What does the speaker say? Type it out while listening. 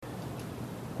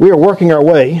We are working our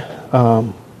way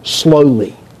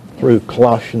slowly through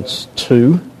Colossians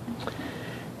 2,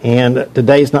 and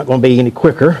today's not going to be any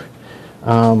quicker.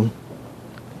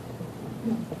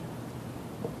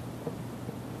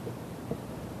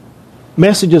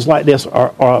 Messages like this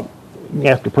are you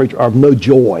have to preach, are of no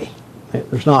joy.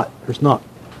 There's not.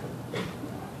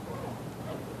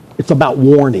 It's about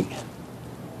warning.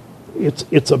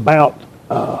 It's about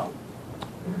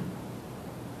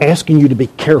asking you to be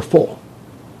careful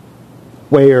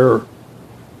where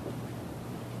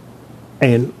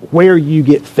you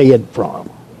get fed from.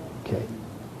 Okay.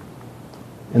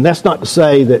 And that's not to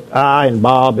say that I and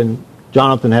Bob and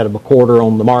Jonathan had a quarter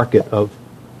on the market of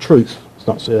truth. It's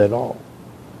not to say that at all.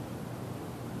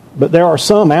 But there are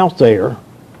some out there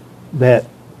that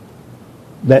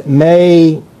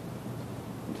may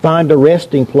find a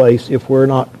resting place if we're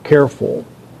not careful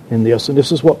in this. And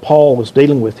this is what Paul is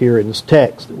dealing with here in this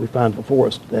text that we find before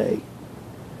us today.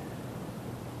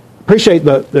 Appreciate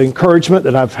the encouragement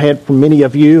that I've had from many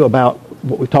of you about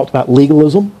what we talked about,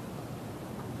 legalism.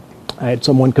 I had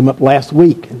someone come up last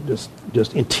week and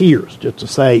just in tears just to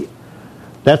say,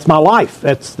 that's my life.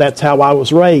 That's how I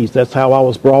was raised. That's how I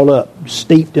was brought up,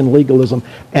 steeped in legalism.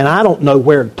 And I don't know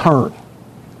where to turn.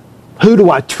 Who do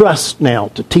I trust now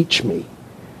to teach me?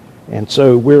 And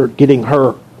so we're getting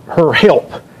her help.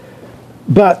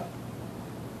 But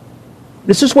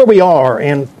this is where we are.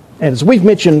 And as we've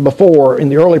mentioned before in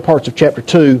the early parts of chapter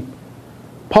 2,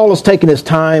 Paul has taken his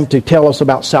time to tell us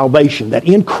about salvation, that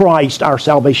in Christ our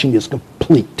salvation is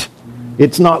complete.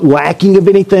 It's not lacking of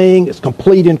anything. It's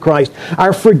complete in Christ.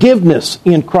 Our forgiveness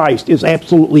in Christ is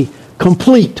absolutely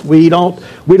complete. We don't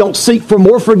seek for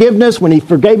more forgiveness. When He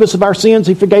forgave us of our sins,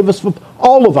 He forgave us of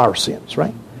all of our sins,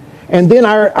 right? And then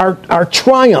our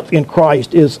triumph in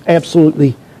Christ is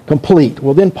absolutely complete.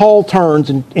 Well, then Paul turns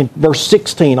in verse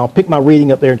 16. I'll pick my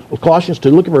reading up there in Colossians 2.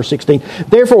 Look at verse 16.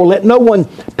 Therefore, let no one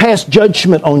pass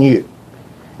judgment on you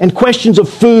in questions of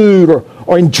food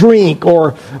or in drink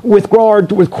or with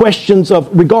questions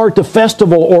of regard to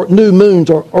festival or new moons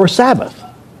or Sabbath.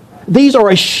 These are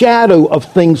a shadow of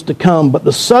things to come, but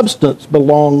the substance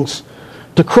belongs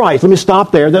to Christ. Let me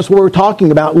stop there. That's what we're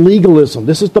talking about, legalism.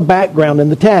 This is the background in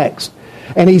the text.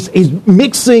 And he's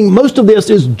mixing, most of this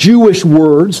is Jewish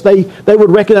words. They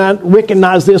would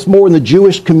recognize this more in the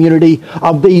Jewish community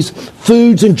of these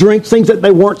foods and drinks, things that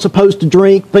they weren't supposed to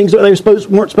drink, things that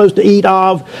they weren't supposed to eat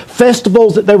of,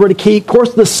 festivals that they were to keep. Of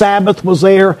course, the Sabbath was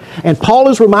there. And Paul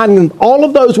is reminding them all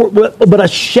of those were but a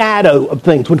shadow of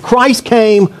things. When Christ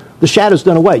came, the shadow's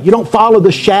done away. You don't follow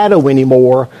the shadow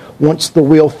anymore once the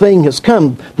real thing has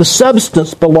come. The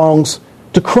substance belongs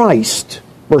to Christ.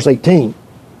 Verse 18.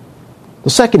 The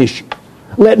second issue,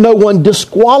 let no one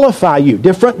disqualify you.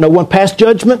 Different, no one pass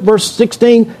judgment. Verse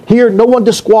 16, here, no one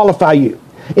disqualify you.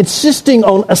 Insisting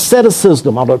on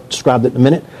asceticism, I'll describe that in a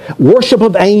minute. Worship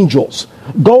of angels.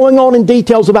 Going on in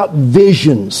details about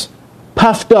visions.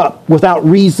 Puffed up without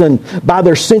reason by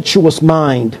their sensuous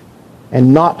mind.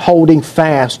 And not holding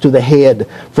fast to the head,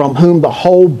 from whom the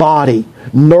whole body,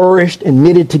 nourished and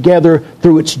knitted together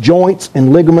through its joints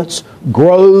and ligaments,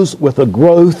 grows with a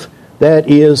growth that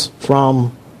is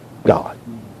from God.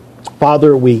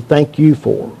 Father, we thank you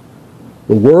for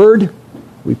the Word.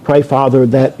 We pray, Father,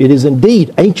 that it is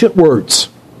indeed ancient words.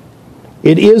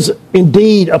 It is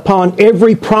indeed upon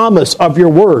every promise of your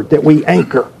Word that we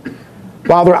anchor.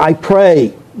 Father, I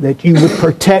pray that you would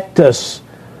protect us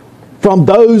from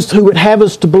those who would have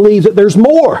us to believe that there's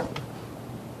more.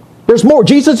 There's more.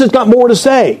 Jesus has got more to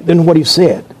say than what he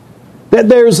said. That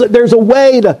there's a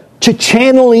way to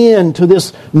channel into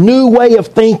this new way of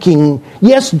thinking.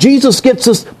 Yes, Jesus gets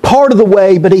us part of the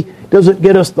way, but he doesn't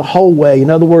get us the whole way.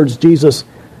 In other words, Jesus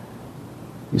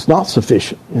is not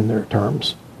sufficient in their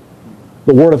terms.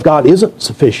 The Word of God isn't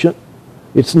sufficient.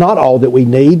 It's not all that we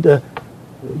need.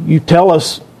 You tell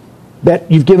us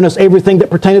that you've given us everything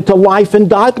that pertaineth to life and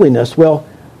godliness. Well,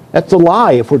 that's a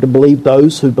lie if we're to believe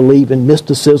those who believe in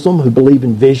mysticism, who believe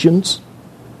in visions.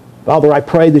 Father, I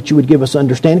pray that you would give us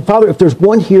understanding. Father, if there's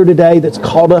one here today that's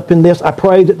caught up in this, I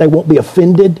pray that they won't be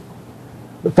offended.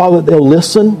 But Father, they'll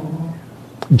listen.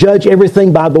 Judge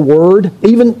everything by the Word.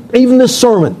 Even this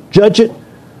sermon, judge it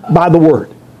by the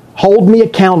Word. Hold me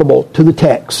accountable to the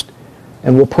text.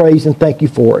 And we'll praise and thank you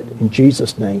for it. In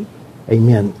Jesus' name,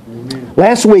 amen.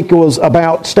 Last week was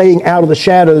about staying out of the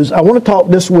shadows. I want to talk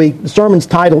this week, the sermon's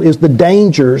title is The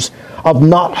Dangers of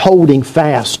Not Holding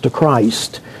Fast to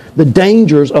Christ. The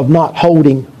dangers of not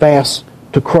holding fast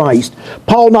to Christ.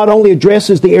 Paul not only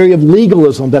addresses the area of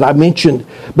legalism that I mentioned,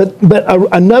 but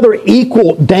another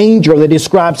equal danger that he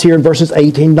describes here in verses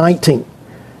 18 and 19.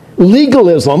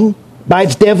 Legalism by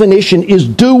its definition, is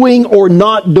doing or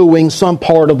not doing some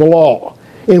part of the law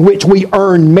in which we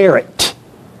earn merit.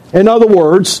 In other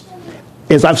words,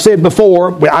 as I've said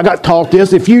before, I got taught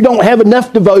this, if you don't have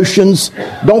enough devotions,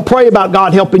 don't pray about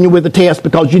God helping you with the test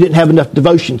because you didn't have enough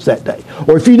devotions that day.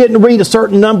 Or if you didn't read a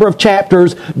certain number of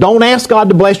chapters, don't ask God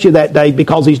to bless you that day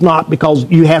because He's not, because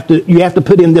you have to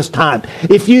put in this time.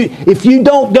 If you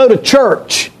don't go to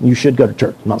church, you should go to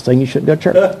church. I'm not saying you shouldn't go to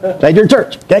church. Say you're in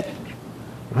church, okay?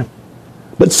 Right.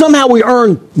 But somehow we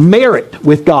earn merit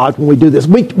with God when we do this.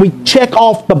 We check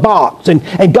off the box,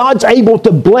 and God's able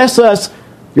to bless us.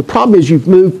 Your problem is you've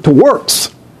moved to works.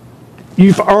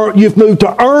 You've moved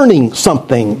to earning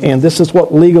something, and this is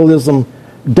what legalism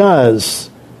does.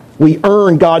 We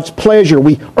earn God's pleasure.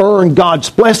 We earn God's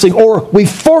blessing, or we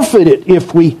forfeit it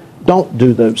if we don't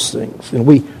do those things. And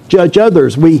we judge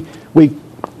others. We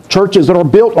churches that are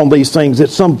built on these things.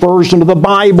 It's some version of the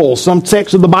Bible, some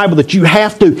text of the Bible that you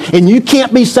have to, and you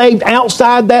can't be saved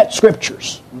outside that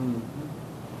Scriptures.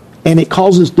 And it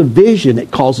causes division,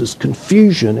 it causes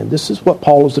confusion. And this is what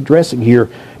Paul is addressing here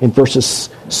in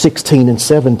verses 16 and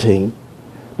 17.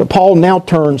 But Paul now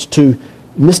turns to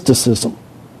mysticism,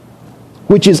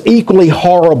 which is equally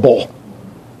horrible.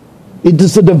 It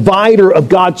is a divider of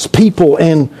God's people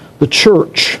and the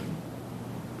church.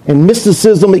 And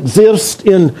mysticism exists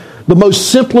in the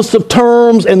most simplest of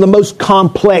terms and the most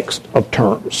complex of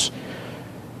terms.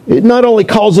 It not only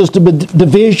causes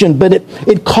division, but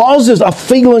it causes a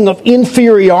feeling of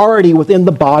inferiority within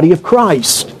the body of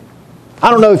Christ. I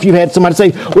don't know if you had somebody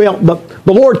say, well,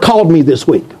 the Lord called me this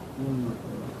week.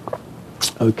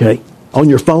 Okay. On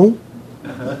your phone?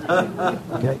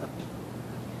 Okay.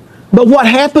 But what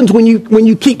happens when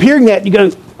you keep hearing that, you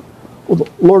go, well, the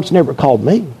Lord's never called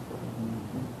me.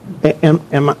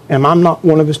 Am I not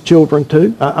one of His children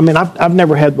too? I mean, I've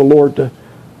never had the Lord to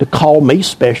call me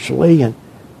specially. And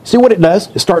see what it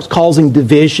does? It starts causing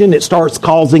division. It starts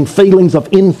causing feelings of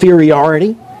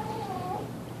inferiority.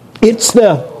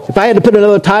 If I had to put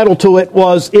another title to it,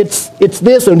 it's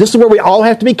this, and this is where we all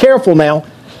have to be careful now.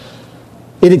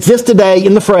 It exists today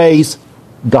in the phrase,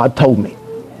 God told me.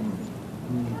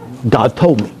 God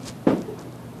told me.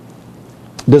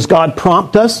 Does God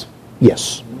prompt us?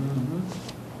 Yes.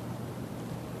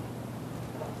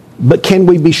 But can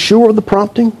we be sure of the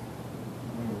prompting?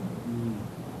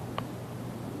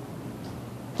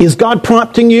 Is God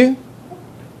prompting you?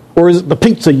 Or is it the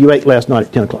pizza you ate last night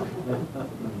at 10 o'clock?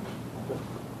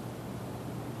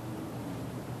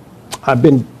 I've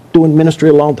been doing ministry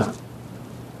a long time.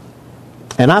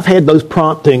 And I've had those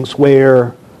promptings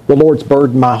where the Lord's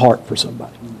burdened my heart for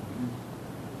somebody.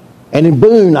 And in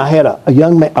Boone, I had a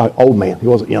young man, old man, he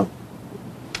wasn't young.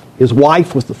 His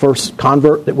wife was the first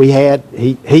convert that we had.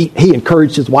 He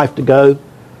encouraged his wife to go.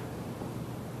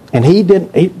 And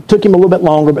it took him a little bit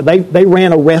longer, but they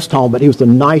ran a rest home, but he was the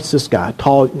nicest guy.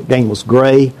 Tall, his name was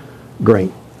Gray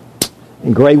Green.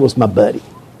 And Gray was my buddy.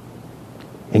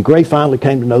 And Gray finally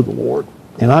came to know the Lord.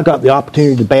 And I got the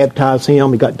opportunity to baptize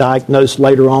him. He got diagnosed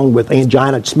later on with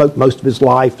angina. He'd smoked most of his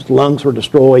life. His lungs were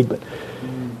destroyed, but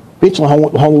eventually home to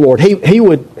the Lord. He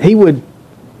would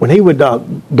when he would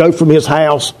go from his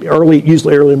house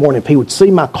usually early in the morning, if he would see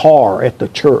my car at the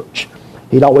church,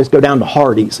 he'd always go down to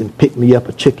Hardee's and pick me up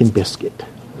a chicken biscuit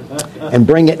and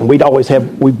bring it, and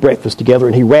we'd breakfast together,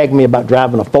 and he ragged me about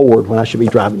driving a Ford when I should be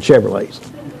driving Chevrolets.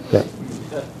 Okay.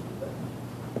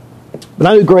 But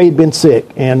I knew Gray had been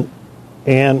sick, and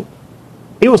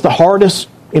it was the hardest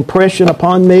impression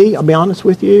upon me, I'll be honest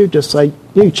with you, just say,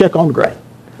 you check on Gray.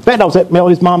 In fact, I was at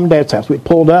Melody's mom and dad's house. We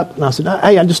pulled up, and I said,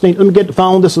 hey, let me get the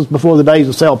phone. This was before the days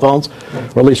of cell phones,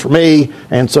 or at least for me.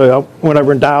 And so I went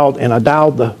over and dialed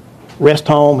the rest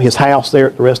home, his house there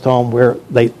at the rest home where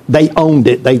they owned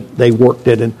it. They worked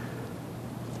it. And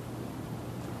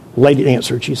the lady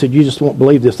answered. She said, you just won't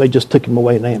believe this. They just took him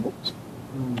away in an ambulance.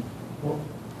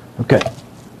 Okay.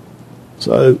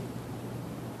 So,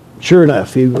 sure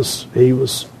enough, he was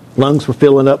lungs were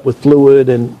filling up with fluid,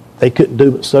 and they couldn't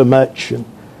do but so much. And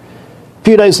a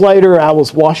few days later, I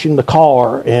was washing the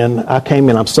car, and I came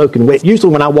in, I'm soaking wet.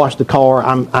 Usually when I wash the car,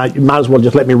 you might as well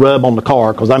just let me rub on the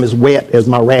car because I'm as wet as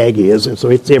my rag is, and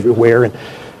so it's everywhere. And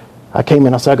I came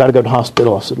in, I said, I got to go to the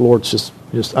hospital. I said, Lord, it's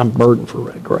just I'm burdened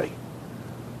for Gray.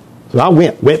 So I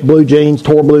went, wet blue jeans,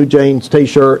 tore blue jeans,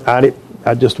 T-shirt. I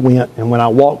just went, and when I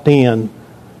walked in,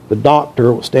 the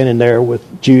doctor was standing there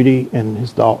with Judy and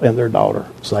their daughter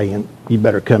saying, you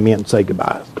better come in and say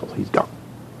goodbye because he's gone.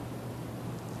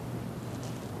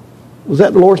 Was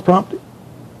that the Lord's prompting?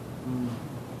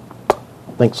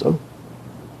 I think so.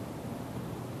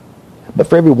 But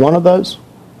for every one of those,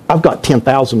 I've got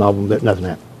 10,000 of them that nothing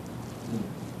happened.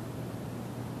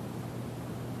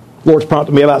 Lord's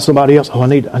prompted me about somebody else. Oh, I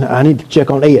need to check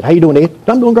on Ed. How you doing, Ed?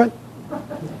 I'm doing great.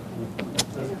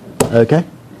 Okay.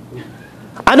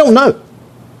 I don't know.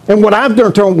 And what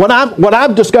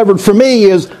I've discovered for me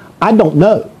is I don't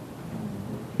know.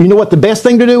 You know what the best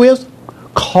thing to do is?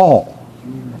 Call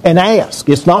and ask.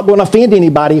 It's not going to offend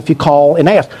anybody if you call and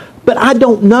ask. But I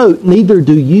don't know, neither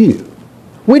do you.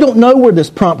 We don't know where this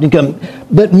prompting comes.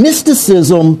 But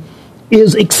mysticism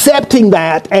is accepting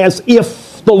that as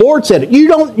if the Lord said it. You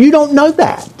don't know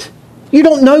that. You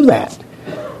don't know that.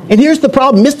 And here's the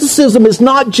problem. Mysticism is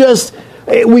not just,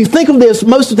 we think of this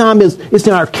most of the time as it's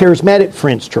in our charismatic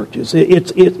friends churches.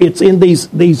 It's in these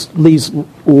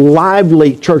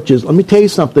lively churches. Let me tell you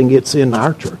something. It's in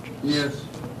our church. Yes.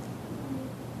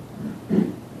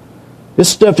 This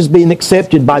stuff is being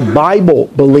accepted by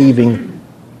Bible-believing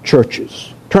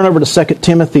churches. Turn over to 2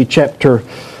 Timothy chapter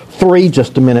 3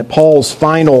 just a minute. Paul's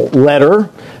final letter,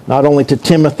 not only to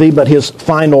Timothy, but his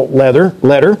final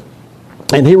letter.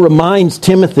 And he reminds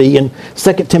Timothy in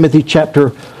 2 Timothy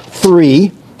chapter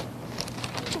 3,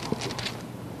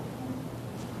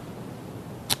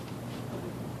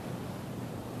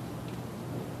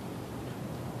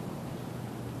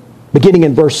 beginning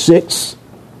in verse 6,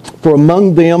 for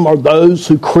among them are those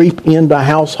who creep into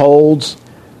households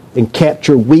and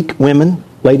capture weak women.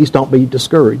 Ladies, don't be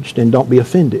discouraged and don't be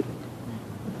offended.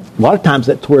 A lot of times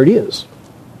that's where it is.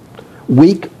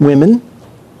 Weak women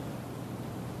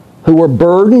who are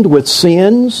burdened with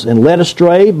sins and led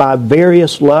astray by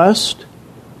various lusts,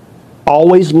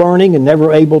 always learning and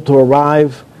never able to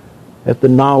arrive at the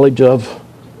knowledge of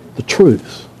the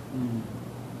truth.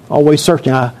 Always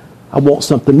searching. I want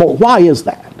something more. Why is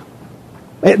that?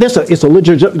 It's a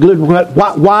legit.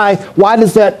 Why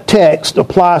does that text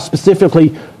apply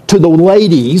specifically to the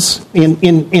ladies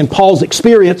in Paul's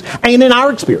experience and in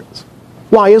our experience?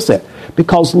 Why is that?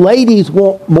 Because ladies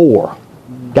want more.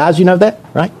 Guys, you know that,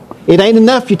 right? It ain't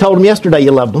enough you told them yesterday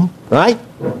you loved them, right?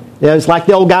 Yeah, it's like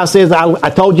the old guy says, I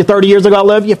told you 30 years ago I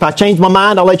love you. If I change my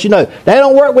mind, I'll let you know. They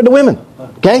don't work with the women,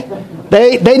 okay?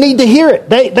 They need to hear it.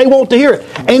 They want to hear it.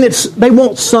 And they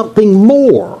want something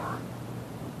more.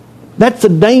 That's a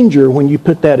danger when you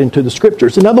put that into the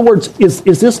Scriptures. In other words, is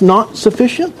this not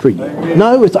sufficient for you?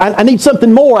 No, I need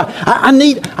something more. I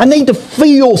need to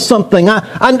feel something.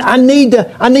 I need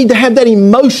to have that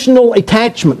emotional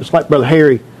attachment. It's like Brother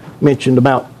Harry mentioned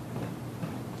about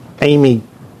Amy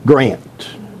Grant.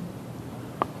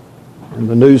 And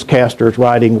the newscaster's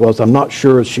writing was, I'm not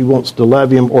sure if she wants to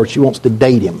love him or she wants to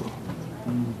date him.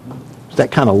 It's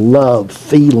that kind of love,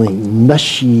 feeling,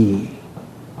 mushy.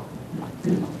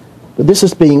 But this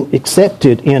is being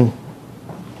accepted in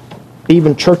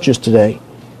even churches today.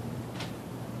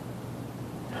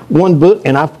 One book,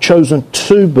 and I've chosen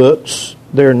two books.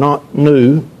 They're not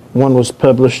new. One was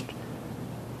published,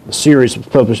 the series was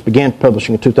published, began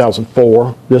publishing in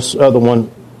 2004. This other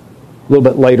one, a little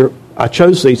bit later. I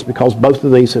chose these because both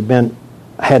of these have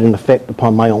had an effect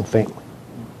upon my own family.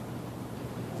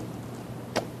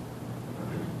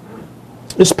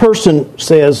 This person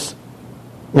says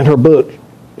in her book,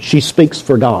 she speaks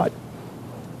for God.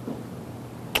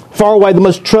 Far away, the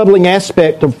most troubling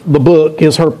aspect of the book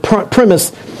is her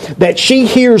premise that she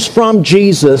hears from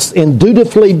Jesus and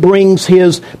dutifully brings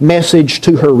his message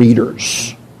to her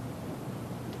readers.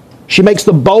 She makes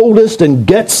the boldest and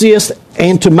gutsiest,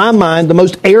 and to my mind, the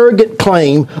most arrogant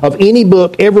claim of any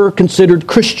book ever considered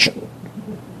Christian.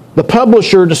 The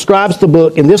publisher describes the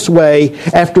book in this way: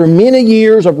 after many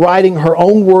years of writing her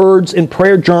own words in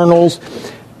prayer journals,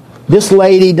 this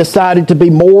lady decided to be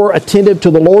more attentive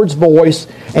to the Lord's voice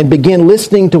and began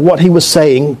listening to what he was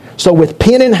saying. So with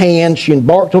pen in hand, she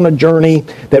embarked on a journey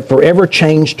that forever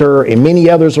changed her and many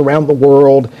others around the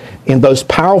world. In those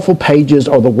powerful pages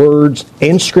are the words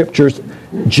and scriptures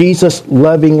Jesus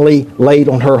lovingly laid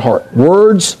on her heart.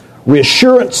 Words,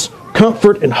 reassurance,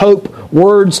 comfort, and hope.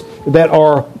 Words that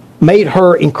are made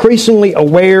her increasingly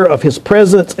aware of his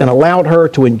presence and allowed her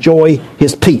to enjoy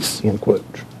his peace, end quote.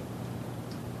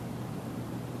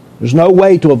 There's no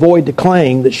way to avoid the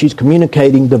claim that she's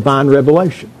communicating divine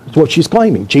revelation. That's what she's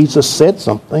claiming. Jesus said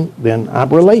something, then I'm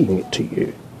relating it to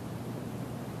you.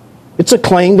 It's a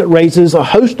claim that raises a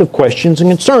host of questions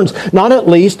and concerns, not at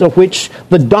least of which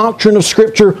the doctrine of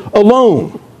Scripture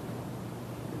alone.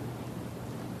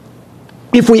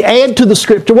 If we add to the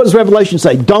Scripture, what does Revelation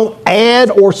say? Don't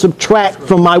add or subtract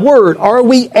from my word. Are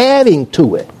we adding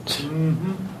to it?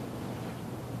 Mm-hmm.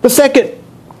 The second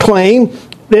claim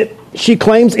that she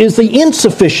claims is the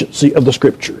insufficiency of the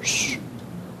Scriptures.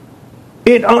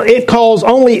 Its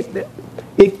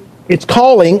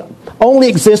calling only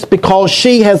exists because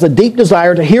she has a deep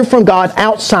desire to hear from God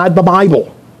outside the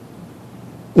Bible.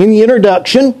 In the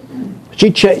introduction,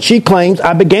 She claims,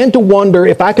 I began to wonder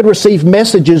if I could receive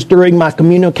messages during my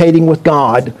communicating with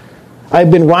God. I've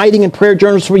been writing in prayer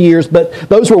journals for years, but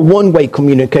those were one-way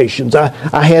communications.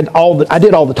 I did all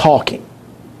the talking.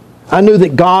 I knew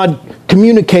that God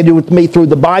communicated with me through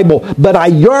the Bible, but I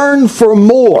yearned for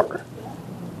more.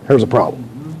 Here's a problem.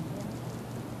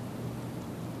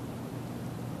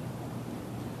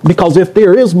 Because if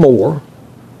there is more,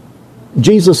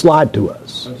 Jesus lied to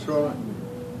us. That's right.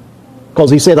 Because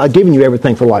he said, I've given you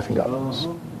everything for life and godliness.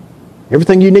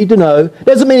 Everything you need to know.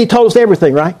 Doesn't mean he told us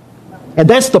everything, right? And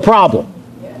that's the problem.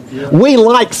 We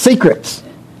like secrets,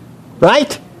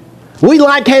 right? We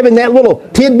like having that little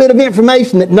tidbit of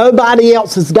information that nobody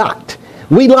else has got.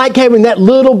 We like having that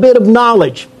little bit of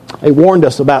knowledge. They warned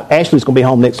us about, Ashley's going to be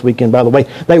home next weekend, by the way.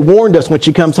 They warned us when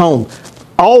she comes home.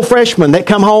 All freshmen that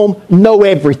come home know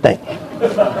everything.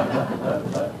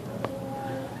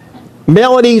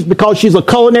 Melody's, because she's a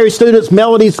culinary student,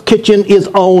 Melody's kitchen is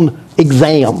on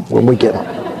exam when we get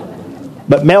home.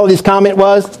 But Melody's comment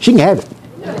was, she can have it.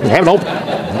 She can have it open.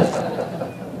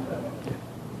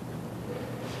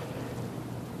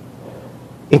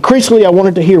 Increasingly, I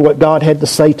wanted to hear what God had to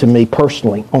say to me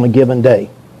personally on a given day.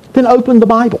 Then open the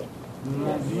Bible.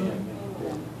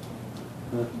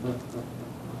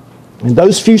 In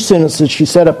those few sentences, she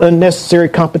set up unnecessary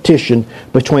competition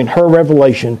between her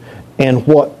revelation and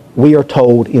what we are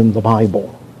told in the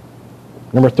Bible.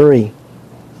 Number 3,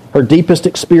 her deepest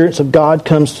experience of God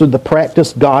comes through the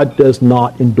practice God does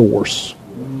not endorse.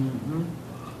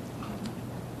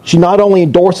 She not only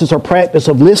endorses her practice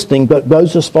of listening, but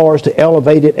goes as far as to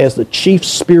elevate it as the chief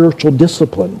spiritual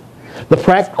discipline.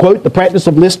 Quote, the practice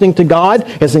of listening to God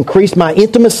has increased my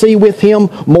intimacy with Him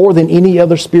more than any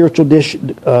other spiritual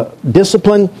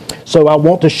discipline. So I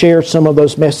want to share some of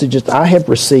those messages I have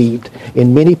received.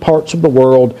 In many parts of the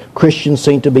world, Christians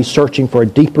seem to be searching for a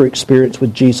deeper experience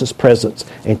with Jesus' presence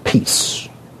and peace.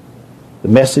 The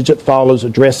message that follows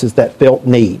addresses that felt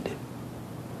need.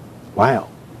 Wow.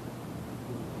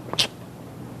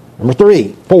 Number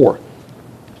 4,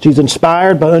 she's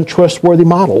inspired by untrustworthy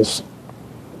models.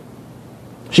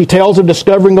 She tells of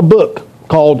discovering a book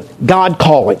called God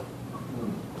Calling.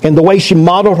 And the way she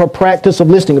modeled her practice of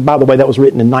listening, and by the way, that was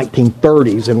written in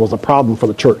 1930s and was a problem for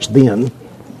the church then.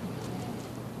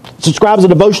 Subscribes a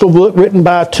devotional book written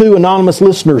by 2 anonymous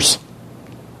listeners.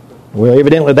 Well,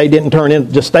 evidently they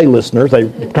didn't just stay listeners,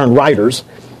 they turned writers.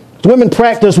 Women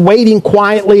practice waiting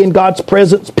quietly in God's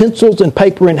presence, pencils and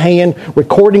paper in hand,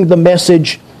 recording the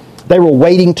message they were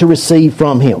waiting to receive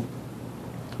from Him.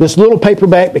 This little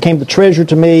paperback became the treasure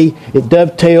to me. It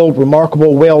dovetailed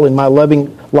remarkable well in my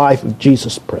loving life of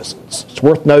Jesus' presence. It's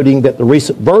worth noting that the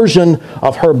recent version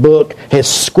of her book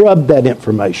has scrubbed that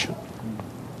information.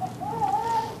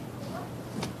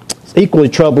 It's equally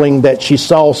troubling that she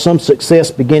saw some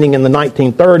success beginning in the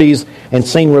 1930s and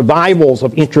seen revivals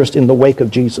of interest in the wake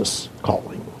of Jesus'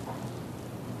 calling.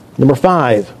 Number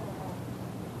 5,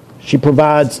 she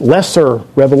provides lesser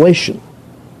revelation.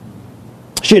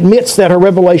 She admits that her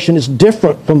revelation is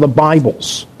different from the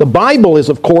Bible's. The Bible is,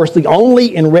 of course, the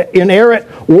only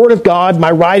inerrant Word of God. My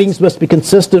writings must be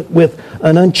consistent with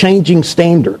an unchanging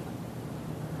standard.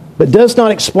 But does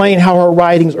not explain how her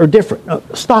writings are different. Now,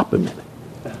 stop a minute.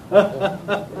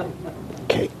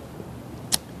 Okay.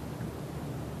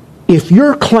 If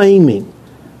you're claiming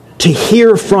to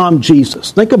hear from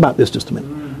Jesus, think about this just a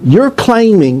minute. You're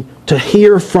claiming to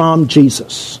hear from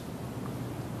Jesus.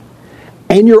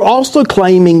 And you're also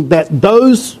claiming that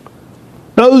those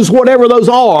whatever those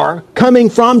are, coming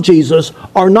from Jesus,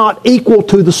 are not equal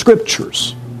to the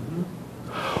Scriptures.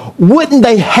 Wouldn't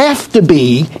they have to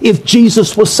be if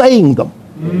Jesus was saying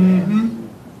them?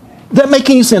 Does that make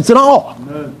any sense at all?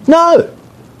 No.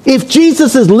 If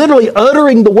Jesus is literally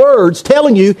uttering the words,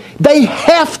 telling you, they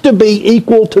have to be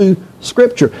equal to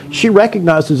Scripture. She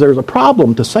recognizes there's a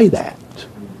problem to say that.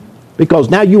 Because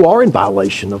now you are in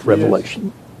violation of Revelation.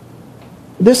 Yes.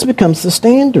 This becomes the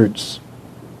standards.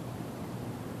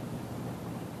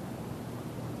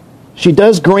 She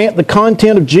does grant the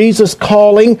content of Jesus'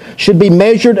 calling should be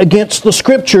measured against the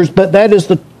Scriptures, but that is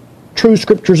the true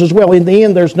Scriptures as well. In the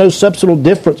end, there's no substantial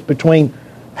difference between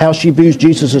how she views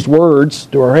Jesus' words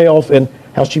to her health and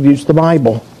how she views the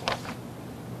Bible.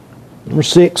 Number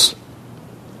 6,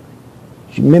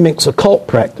 she mimics occult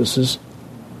practices.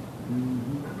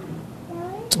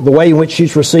 The way in which she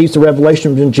receives the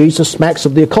revelation from Jesus smacks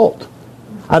of the occult.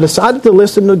 I decided to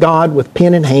listen to God with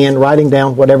pen in hand, writing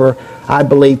down whatever I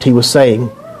believed He was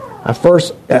saying. I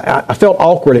felt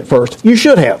awkward at first. You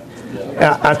should have.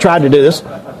 I tried to do this.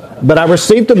 But I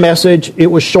received a message. It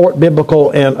was short,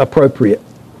 biblical, and appropriate.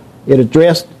 It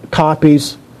addressed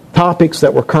topics topics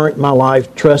that were current in my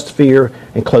life: trust, fear,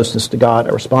 and closeness to God.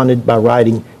 I responded by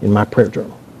writing in my prayer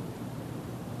journal.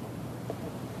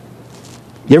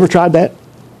 You ever tried that?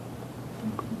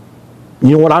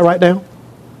 You know what I write down?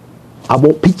 I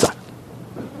want pizza.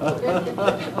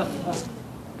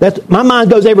 My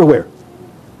mind goes everywhere.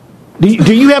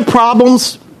 Do you have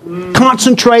problems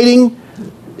concentrating?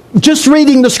 Just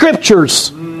reading the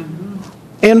scriptures.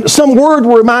 And some word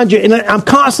will remind you, and I'm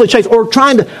constantly chasing, or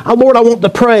trying to, Lord, I want to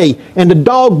pray, and the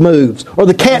dog moves, or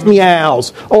the cat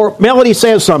meows, or Melody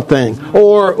says something,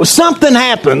 or something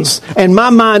happens, and my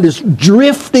mind is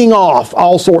drifting off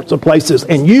all sorts of places,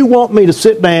 and you want me to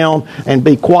sit down and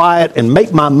be quiet and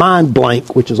make my mind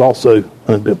blank, which is also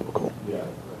unbiblical,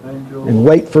 and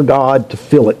wait for God to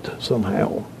fill it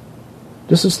somehow.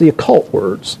 This is the occult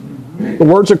words. The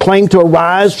words are claimed to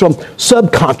arise from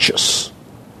subconscious,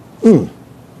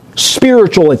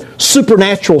 spiritual and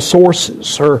supernatural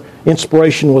sources. Her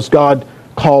inspiration was God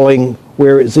calling,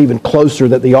 where it's even closer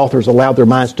that the authors allowed their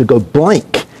minds to go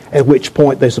blank, at which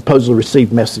point they supposedly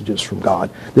received messages from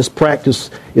God. This practice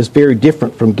is very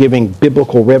different from giving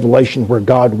biblical revelation, where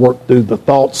God worked through the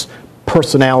thoughts,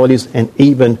 personalities, and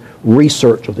even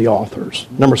research of the authors.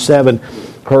 Number 7,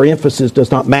 her emphasis does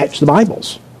not match the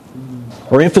Bible's.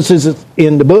 Her emphasis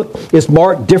in the book is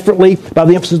marked differently by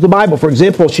the emphasis of the Bible. For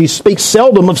example, she speaks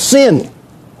seldom of sin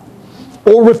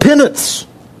or repentance,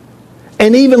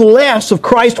 and even less of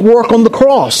Christ's work on the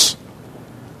cross.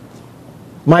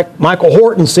 Michael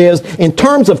Horton says, in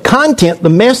terms of content, the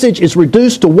message is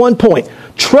reduced to one point: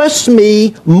 trust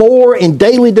me more in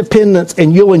daily dependence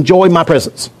and you'll enjoy my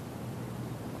presence.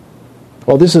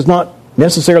 Well, this is not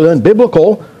necessarily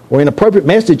unbiblical or inappropriate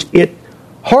message. It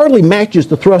hardly matches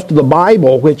the thrust of the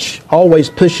Bible, which always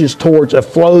pushes towards or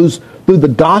flows through the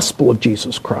gospel of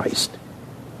Jesus Christ.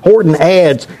 Horton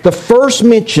adds, the first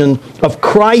mention of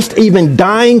Christ even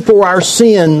dying for our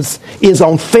sins is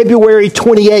on February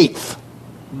 28th.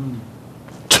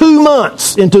 2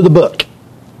 months into the book.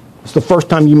 It's the first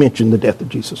time you mention the death of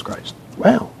Jesus Christ.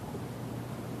 Wow.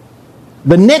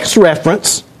 The next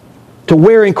reference to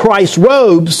wearing Christ's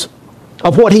robes,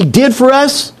 of what he did for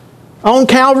us on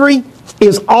Calvary,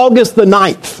 is August the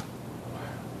 9th.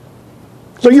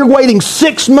 So you're waiting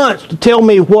 6 months to tell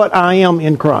me what I am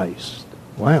in Christ.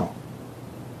 Wow.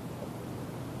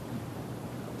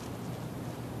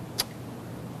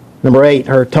 Number 8,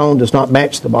 her tone does not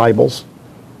match the Bible's.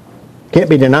 Can't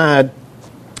be denied,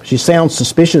 she sounds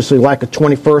suspiciously like a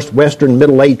 21st Western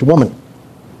middle-aged woman.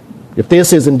 If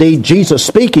this is indeed Jesus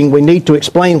speaking, we need to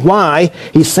explain why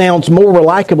he sounds more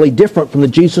remarkably different from the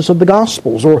Jesus of the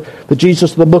Gospels or the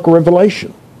Jesus of the book of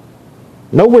Revelation.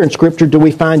 Nowhere in Scripture do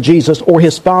we find Jesus or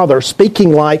his Father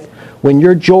speaking like, when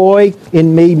your joy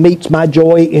in me meets my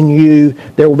joy in you,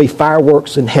 there will be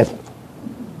fireworks in heaven.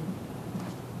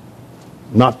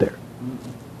 Not there.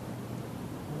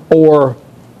 Or,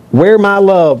 wear my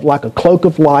love like a cloak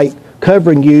of light,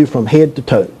 covering you from head to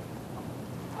toe.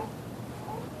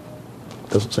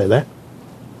 Doesn't say that.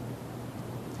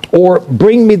 Or,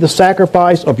 bring me the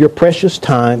sacrifice of your precious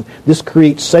time. This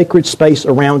creates sacred space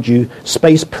around you,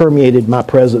 space permeated my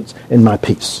presence and my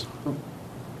peace.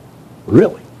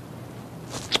 Really?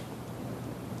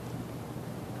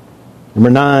 Number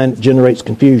 9, generates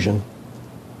confusion.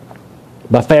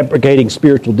 By fabricating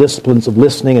spiritual disciplines of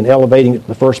listening and elevating it to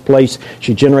the first place,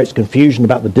 she generates confusion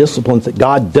about the disciplines that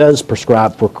God does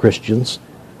prescribe for Christians.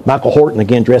 Michael Horton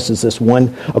again addresses this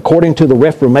one. According to the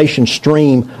Reformation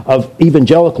stream of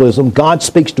evangelicalism, God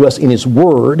speaks to us in his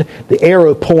word, the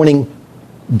arrow pointing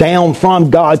down from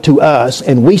God to us,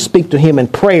 and we speak to him in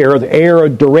prayer, the arrow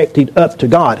directed up to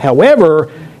God. However,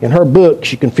 in her book,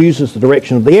 she confuses the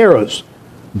direction of the arrows,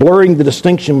 blurring the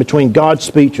distinction between God's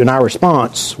speech and our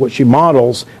response. What she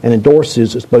models and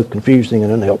endorses is both confusing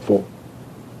and unhelpful.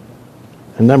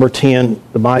 And number 10,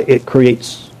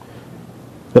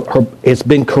 it's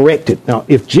been corrected. Now,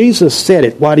 if Jesus said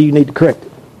it, why do you need to correct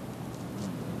it?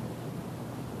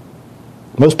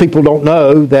 Most people don't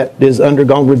know that it has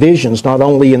undergone revisions, not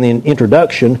only in the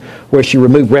introduction, where she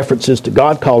removed references to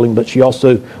God calling, but she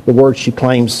also, the words she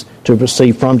claims to have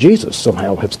received from Jesus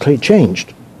somehow have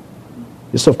changed.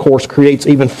 This, of course, creates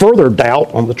even further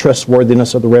doubt on the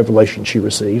trustworthiness of the revelation she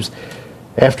receives.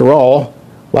 After all,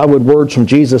 why would words from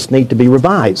Jesus need to be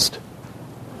revised?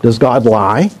 Does God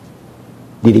lie?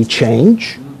 Did he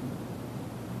change?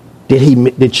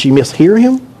 Did she mishear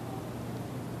him?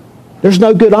 There's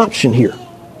no good option here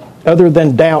other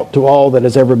than doubt to all that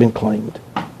has ever been claimed.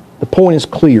 The point is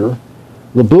clear.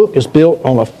 The book is built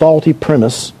on a faulty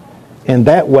premise, and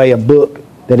that way a book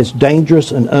that is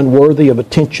dangerous and unworthy of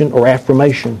attention or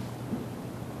affirmation.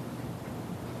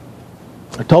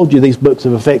 I told you these books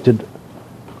have affected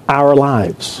our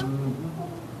lives.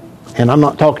 And I'm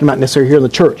not talking about necessarily here in the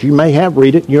church. You may have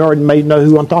read it. You already may know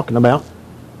who I'm talking about.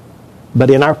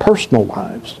 But in our personal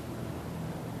lives,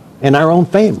 in our own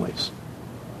families,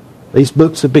 these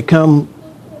books have become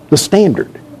the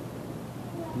standard.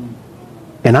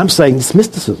 And I'm saying it's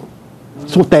mysticism.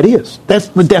 That's what that is. That's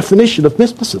the definition of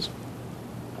mysticism.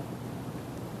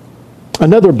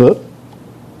 Another book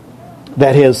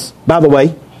that has, by the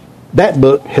way, that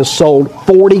book has sold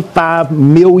 45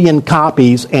 million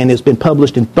copies and has been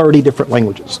published in 30 different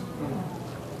languages.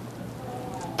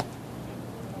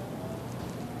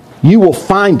 You will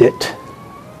find it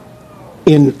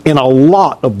in a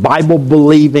lot of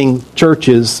Bible-believing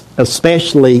churches,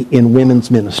 especially in women's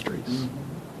ministries.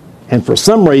 And for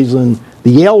some reason,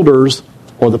 the elders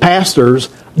or the pastors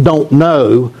don't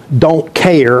know, don't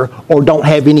care, or don't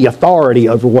have any authority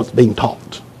over what's being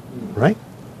taught. Right?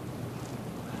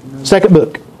 Second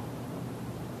book.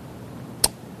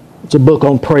 It's a book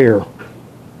on prayer.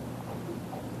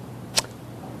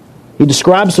 He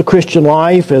describes the Christian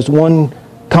life as one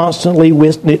constantly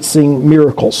witnessing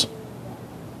miracles.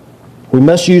 We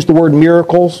must use the word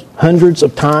miracles hundreds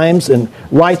of times, and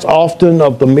writes often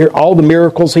of all the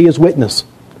miracles he has witnessed.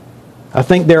 I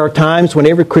think there are times when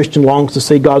every Christian longs to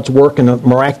see God's work in a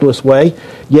miraculous way,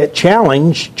 yet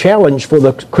challenge for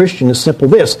the Christian is simple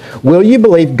this: will you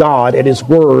believe God at His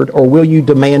Word, or will you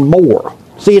demand more?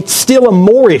 See, it's still a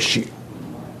more issue.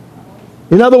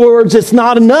 In other words, it's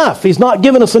not enough. He's not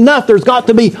given us enough. There's got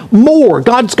to be more.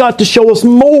 God's got to show us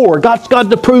more. God's got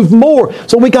to prove more.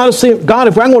 So we got to see, God,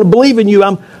 if I'm going to believe in you,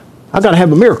 I've got to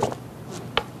have a miracle.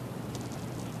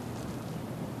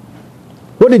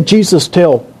 What did Jesus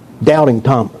tell doubting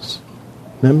Thomas?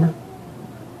 Remember?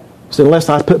 He said, unless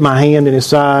I put my hand in his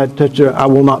side, touch it, I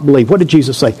will not believe. What did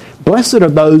Jesus say? Blessed are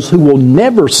those who will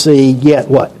never see, yet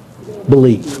what?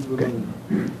 Believe. Okay.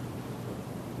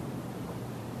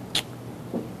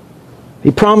 He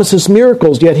promises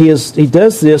miracles, yet he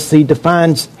does this. He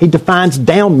defines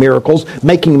down miracles,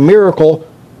 making a miracle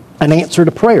an answer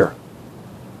to prayer.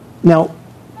 Now,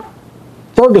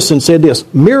 Ferguson said this: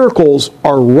 miracles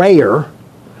are rare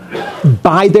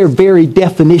by their very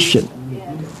definition.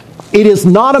 It is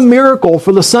not a miracle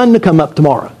for the sun to come up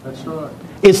tomorrow. That's right.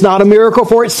 It's not a miracle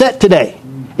for it set today.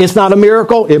 It's not a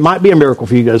miracle. It might be a miracle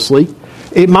for you to go to sleep.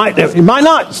 It might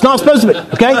not. It's not supposed to be.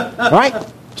 Okay? All right?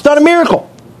 It's not a miracle.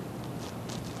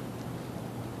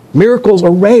 Miracles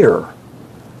are rare.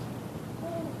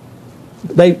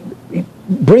 It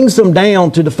brings them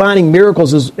down to defining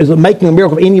miracles as making a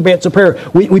miracle of any answer prayer.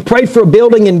 We prayed for a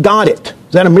building and got it.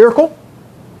 Is that a miracle?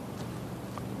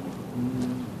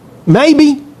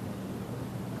 Maybe.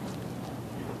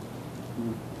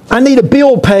 I need a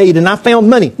bill paid and I found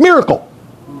money. Miracle.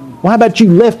 Well, how about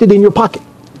you left it in your pocket?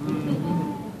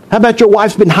 How about your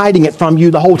wife's been hiding it from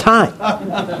you the whole time?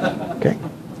 Okay.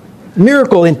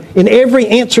 Miracle in every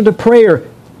answer to prayer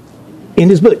in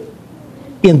his book.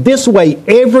 In this way,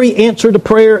 every answer to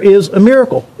prayer is a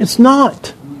miracle. It's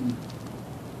not.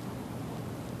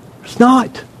 It's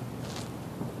not.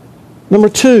 Number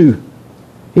 2,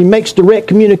 he makes direct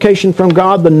communication from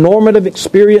God the normative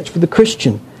experience for the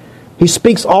Christian. He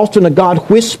speaks often of God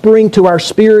whispering to our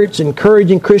spirits,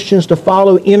 encouraging Christians to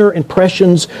follow inner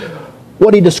impressions,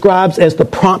 what he describes as the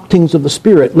promptings of the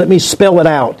Spirit. Let me spell it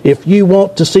out. If you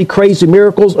want to see crazy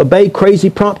miracles, obey crazy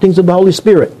promptings of the Holy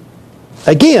Spirit.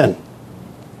 Again,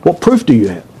 what proof do you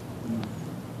have?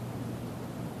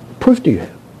 What proof do you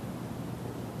have?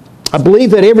 I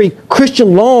believe that every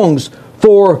Christian longs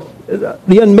for the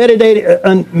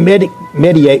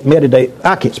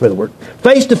I can't spell the word,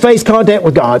 face-to-face contact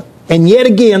with God. And yet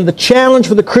again, the challenge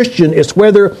for the Christian is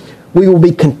whether we will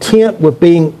be content with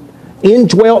being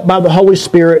indwelt by the Holy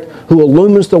Spirit who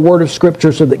illumines the Word of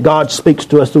Scripture so that God speaks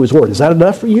to us through His Word. Is that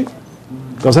enough for you?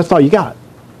 Because that's all you got.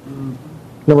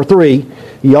 Number 3,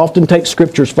 he often takes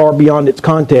Scriptures far beyond its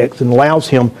context and allows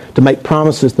him to make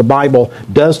promises the Bible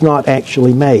does not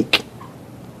actually make.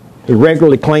 He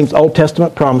regularly claims Old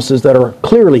Testament promises that are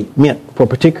clearly meant for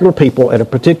particular people at a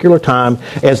particular time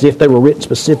as if they were written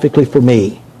specifically for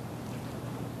me.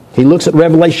 He looks at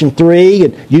Revelation 3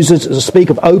 and uses it to speak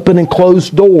of open and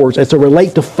closed doors as to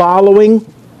relate to following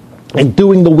and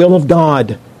doing the will of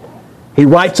God. He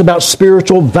writes about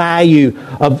spiritual value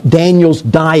of Daniel's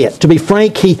diet. To be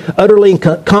frank, he utterly and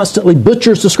constantly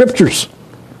butchers the Scriptures.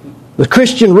 The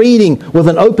Christian reading with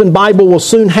an open Bible will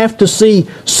soon have to see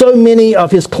so many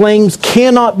of his claims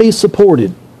cannot be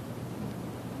supported.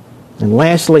 And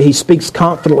lastly, he speaks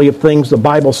confidently of things the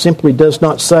Bible simply does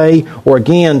not say, or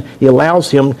again, he allows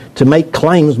him to make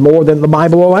claims more than the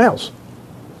Bible allows.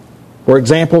 For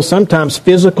example, sometimes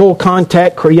physical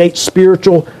contact creates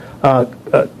spiritual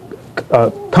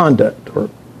conduct or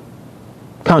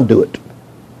conduit.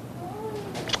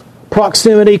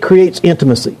 Proximity creates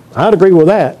intimacy. I'd agree with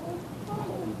that.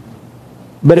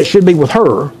 But it should be with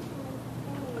her.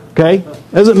 Okay?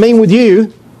 Doesn't mean with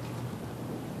you.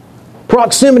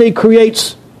 Proximity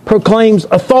proclaims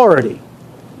authority.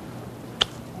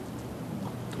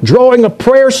 Drawing a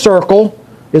prayer circle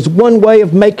is one way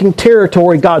of making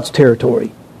territory God's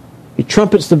territory. It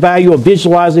trumpets the value of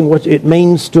visualizing what it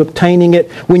means to obtaining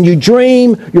it. When you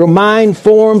dream, your mind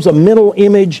forms a mental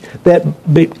image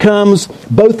that becomes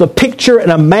both a picture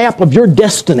and a map of your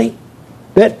destiny.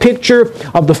 That picture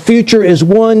of the future is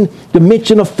one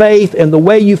dimension of faith, and the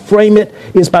way you frame it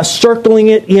is by circling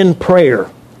it in prayer.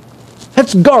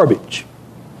 That's garbage.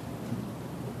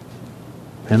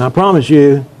 And I promise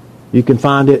you, you can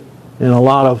find it in a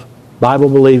lot of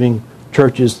Bible-believing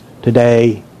churches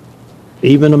today,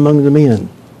 even among the men.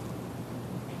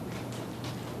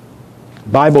 The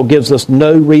Bible gives us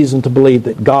no reason to believe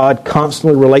that God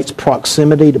constantly relates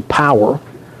proximity to power,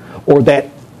 or that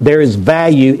there is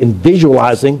value in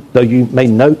visualizing, though you may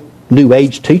note New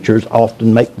Age teachers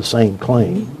often make the same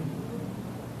claim.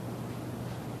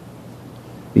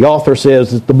 The author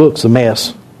says that the book's a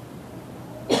mess.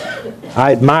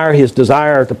 I admire his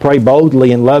desire to pray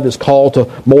boldly and love his call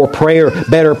to more prayer,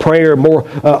 better prayer, more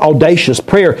audacious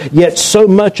prayer. Yet so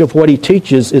much of what he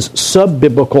teaches is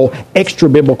sub-biblical,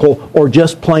 extra-biblical, or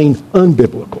just plain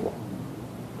unbiblical.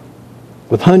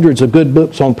 With hundreds of good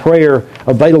books on prayer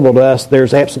available to us,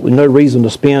 there's absolutely no reason to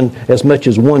spend as much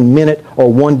as 1 minute or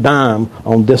 1 dime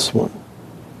on this one.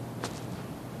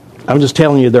 I'm just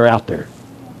telling you, they're out there.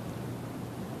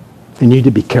 You need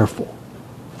to be careful.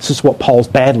 This is what Paul's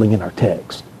battling in our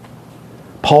text.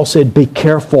 Paul said, be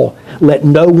careful. Let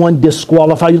no one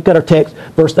disqualify you. Look at our text,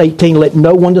 verse 18. Let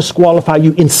no one disqualify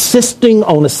you, insisting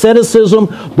on asceticism,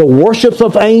 the worships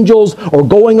of angels, or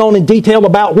going on in detail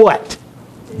about what?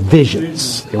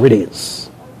 Visions. Here it is.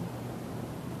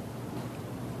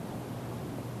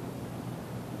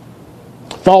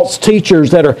 False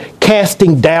teachers that are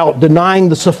casting doubt, denying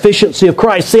the sufficiency of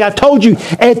Christ. See, I told you,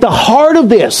 at the heart of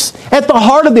this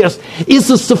is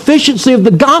the sufficiency of the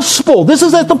gospel. This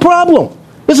is at the problem.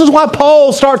 This is why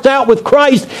Paul starts out with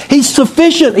Christ. He's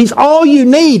sufficient. He's all you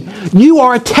need. You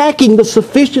are attacking the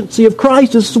sufficiency of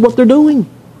Christ. This is what they're doing.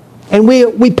 And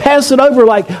we pass it over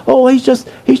like, oh,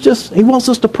 he wants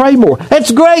us to pray more.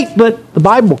 That's great, but the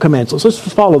Bible commands us. Let's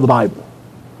follow the Bible.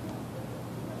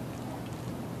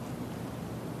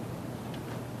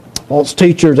 False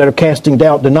teachers that are casting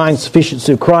doubt, denying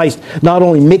sufficiency of Christ, not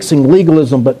only mixing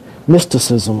legalism, but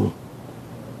mysticism.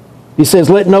 He says,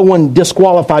 let no one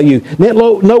disqualify you. Let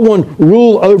no one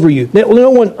rule over you. Let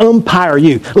no one umpire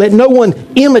you. Let no one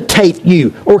imitate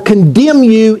you or condemn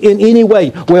you in any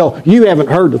way. Well, you haven't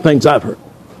heard the things I've heard.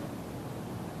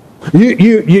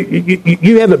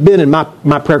 You haven't been in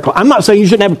my prayer closet. I'm not saying you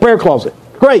shouldn't have a prayer closet.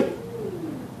 Great.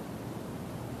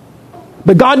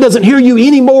 But God doesn't hear you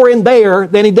any more in there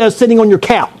than He does sitting on your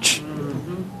couch.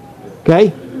 Okay?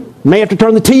 You may have to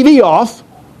turn the TV off.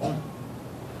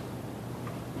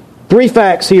 3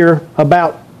 facts here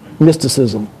about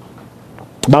mysticism.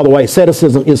 By the way,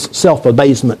 asceticism is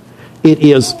self-abasement.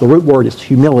 The root word is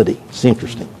humility. It's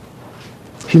interesting.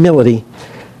 Humility.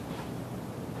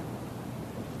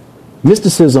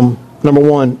 Mysticism, number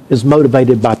 1, is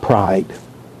motivated by pride.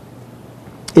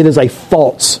 It is a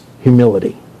false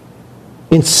humility.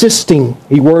 Insisting,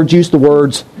 use the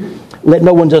words, let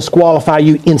no one disqualify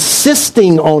you,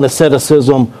 insisting on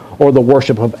asceticism or the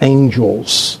worship of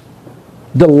angels.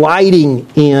 Delighting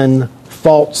in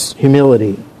false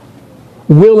humility.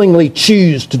 Willingly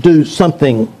choose to do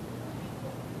something.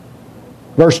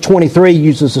 Verse 23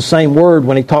 uses the same word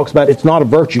when he talks about it's not a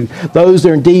virtue. Those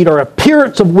there indeed are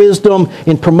appearance of wisdom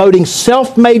in promoting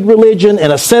self-made religion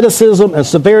and asceticism and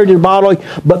severity of body,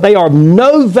 but they are of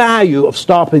no value of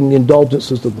stopping the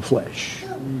indulgences of the flesh.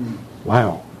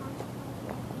 Wow.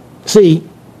 See,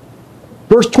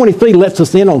 verse 23 lets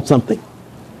us in on something.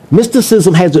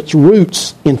 Mysticism has its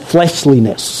roots in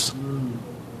fleshliness.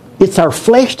 It's our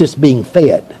flesh that's being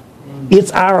fed.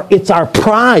 It's our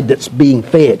pride that's being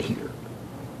fed here.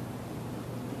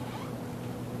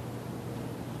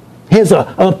 Has an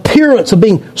appearance of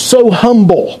being so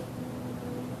humble.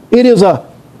 It is a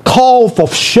call for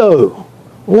show.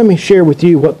 Well, let me share with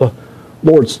you what the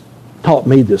Lord's taught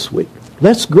me this week.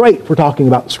 That's great if we're talking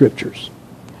about the Scriptures.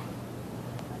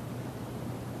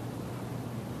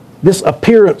 This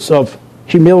appearance of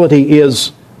humility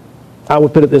is, I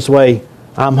would put it this way,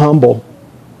 I'm humble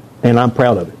and I'm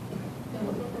proud of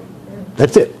it.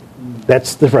 That's it.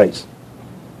 That's the phrase.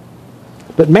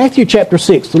 But Matthew chapter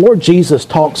 6, the Lord Jesus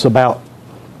talks about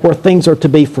where things are to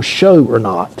be for show or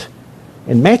not.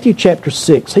 In Matthew chapter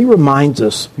 6, he reminds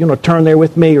us, you want to turn there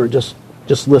with me or just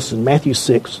listen, Matthew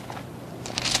 6.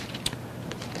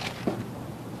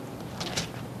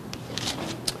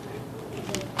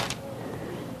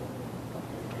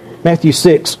 Matthew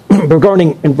 6,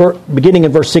 beginning in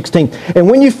verse 16. And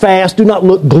when you fast, do not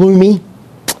look gloomy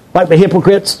like the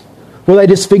hypocrites, for they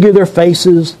disfigure their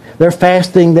faces. They're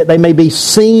fasting that they may be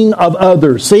seen of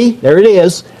others. See, there it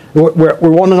is. We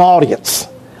want an audience.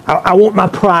 I want my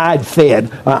pride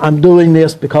fed. I'm doing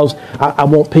this because I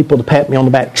want people to pat me on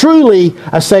the back. Truly,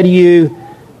 I say to you,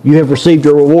 you have received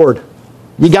your reward.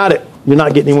 You got it. You're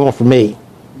not getting any more from me.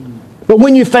 But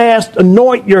when you fast,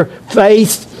 anoint your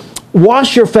face,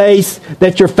 wash your face,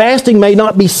 that your fasting may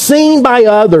not be seen by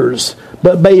others,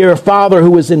 but by your Father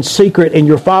who is in secret, and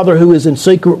your Father who is in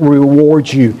secret will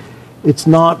reward you. It's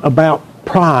not about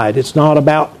pride. It's not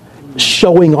about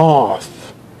showing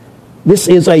off. This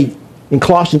is in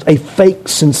Colossians, a fake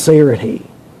sincerity.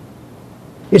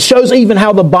 It shows even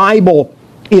how the Bible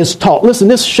is taught. Listen,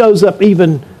 this shows up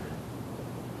even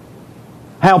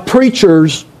how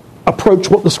preachers approach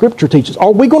what the Scripture teaches.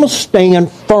 Are we going to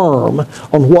stand firm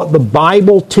on what the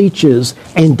Bible teaches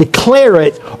and declare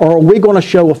it, or are we going to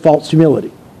show a false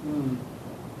humility?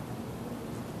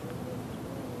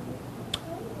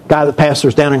 Guy that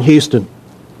pastors down in Houston,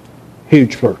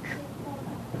 huge church.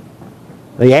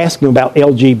 They asked him about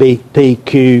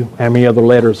LGBTQ, how many other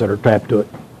letters that are tapped to it.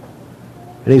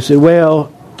 And he said,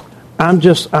 well, I'm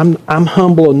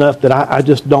humble enough that I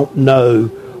just don't know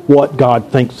what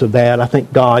God thinks of that. I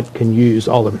think God can use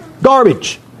all of it.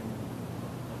 Garbage.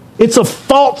 It's a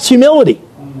false humility.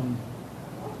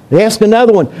 They asked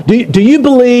another one, do you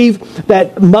believe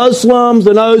that Muslims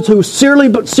and those who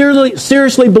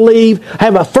seriously believe,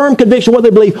 have a firm conviction what they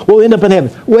believe, will end up in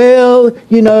heaven? Well,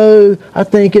 I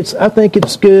think it's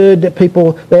good that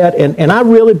people that, and I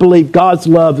really believe God's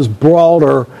love is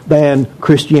broader than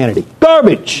Christianity.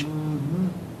 Garbage.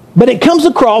 But it comes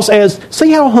across as,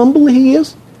 see how humble he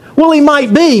is? Well, he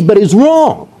might be, but he's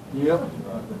wrong. Yep.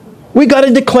 We got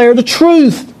to declare the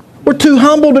truth. We're too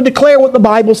humble to declare what the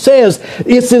Bible says.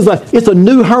 It's a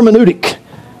new hermeneutic.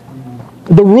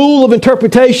 The rule of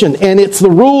interpretation, and it's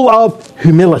the rule of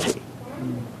humility.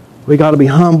 We got to be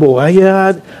humble. I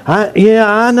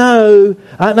know.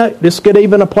 This could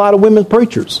even apply to women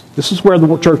preachers. This is where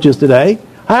the church is today.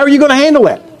 How are you going to handle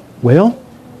that? Well,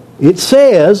 it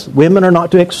says women are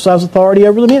not to exercise authority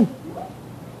over the men.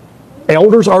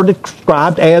 Elders are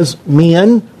described as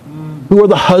men who are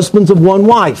the husbands of one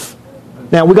wife.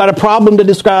 Now, we got a problem to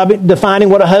defining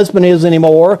what a husband is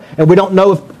anymore, and we don't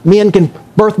know if men can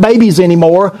birth babies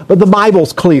anymore, but the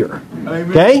Bible's clear. Amen.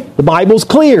 Okay? The Bible's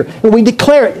clear. And we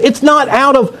declare it. It's not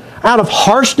out of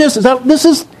harshness. This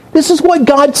is what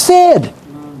God said.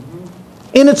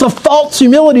 And it's a false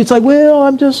humility. It's like, well,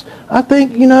 I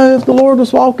think, if the Lord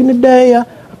was walking today, I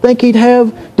think he'd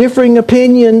have differing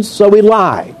opinions, so he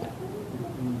lied.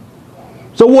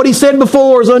 So what he said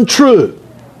before is untrue.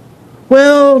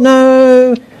 Well,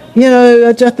 no,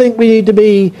 I think we need to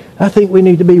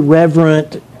be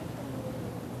reverent.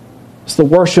 It's the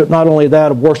worship, not only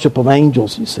that, of worship of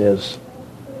angels, he says.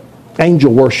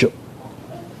 Angel worship.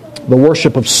 The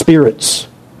worship of spirits.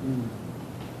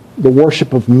 The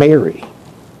worship of Mary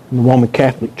in the Roman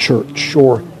Catholic Church.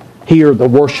 Or here, the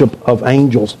worship of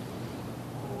angels.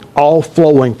 All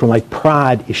flowing from a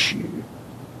pride issue.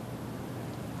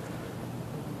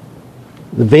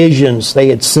 The visions they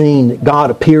had seen, that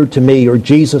God appeared to me, or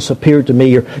Jesus appeared to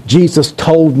me, or Jesus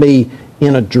told me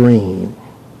in a dream.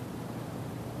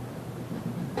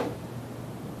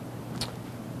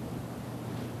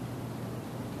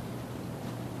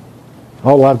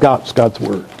 All I've got is God's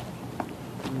Word.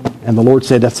 And the Lord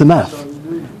said, that's enough.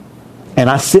 And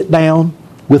I sit down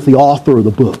with the author of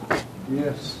the book.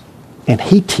 Yes. And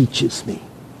he teaches me.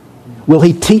 Will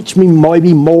he teach me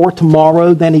maybe more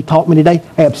tomorrow than he taught me today?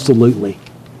 Absolutely.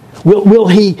 Will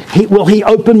he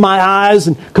open my eyes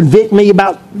and convict me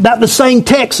about the same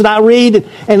text that I read,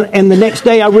 and the next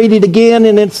day I read it again,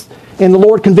 and the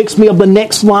Lord convicts me of the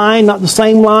next line, not the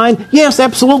same line? Yes,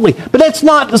 absolutely. But that's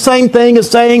not the same thing as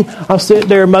saying I'll sit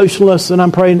there emotionless and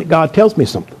I'm praying that God tells me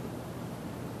something.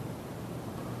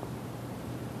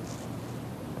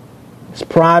 This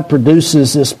pride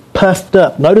produces this puffed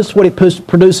up. Notice what it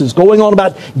produces. Going on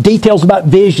about details about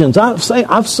visions.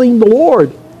 I've seen the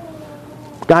Lord.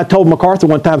 God told MacArthur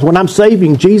one time, when I'm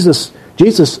saving, Jesus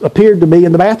appeared to me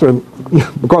in the bathroom.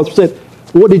 MacArthur said,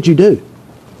 what did you do?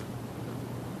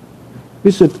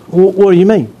 He said, what do you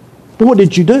mean? What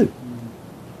did you do?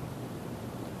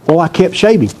 Well, I kept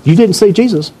shaving. You didn't see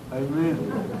Jesus. Amen.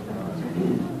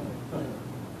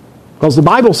 Because the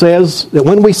Bible says that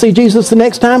when we see Jesus the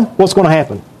next time, what's going to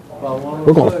happen?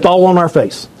 We're going to fall on our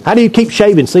face. How do you keep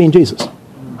shaving seeing Jesus?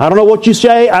 I don't know what you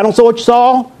say. I don't know what you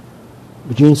saw.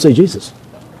 But you didn't see Jesus.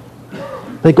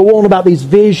 They go on about these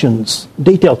visions,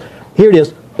 details. Here it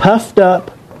is. Puffed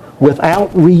up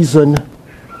without reason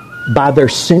by their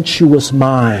sensuous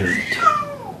mind.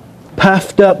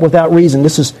 Puffed up without reason.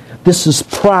 This is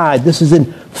pride. This is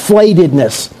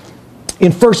inflatedness.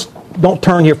 Don't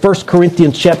turn here, 1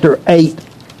 Corinthians chapter 8,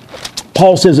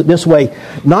 Paul says it this way,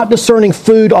 not discerning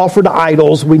food offered to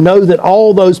idols, we know that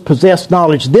all those possess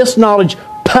knowledge. This knowledge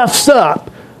puffs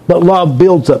up, but love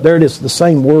builds up. There it is, the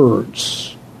same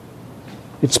words.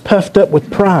 It's puffed up with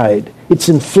pride. It's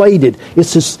inflated.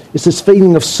 It's this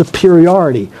feeling of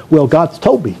superiority. Well, God's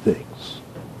told me things.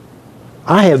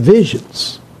 I have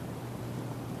visions.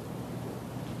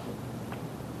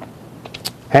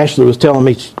 Ashley was telling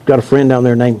me she's got a friend down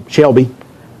there named Shelby.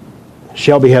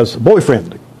 Shelby has a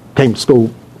boyfriend that came to school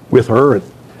with her. And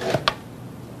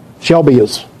Shelby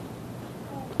is,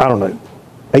 I don't know,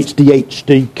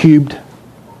 HDHD cubed.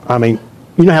 I mean,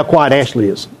 you know how quiet Ashley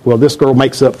is. Well, this girl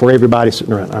makes up for everybody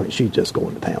sitting around. I mean, she's just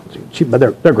going to town. But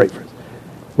they're great friends.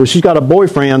 Well, she's got a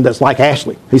boyfriend that's like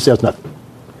Ashley. He says nothing.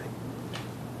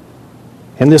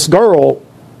 And this girl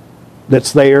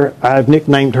that's there, I've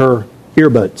nicknamed her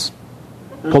Earbuds.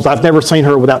 Because I've never seen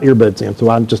her without earbuds in, so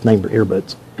I just named her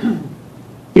Earbuds.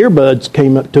 Earbuds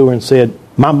came up to her and said,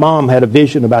 my mom had a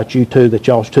vision about you two that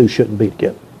y'all two shouldn't be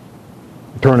together.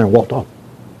 Turned and walked off.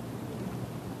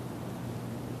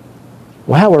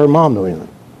 Well, how would her mom know anything?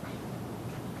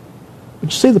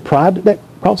 Did you see the pride that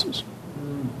crosses?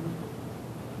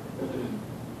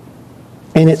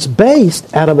 And it's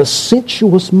based out of a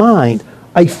sensuous mind,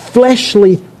 a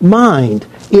fleshly mind.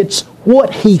 It's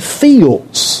what he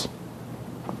feels.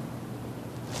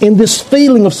 And this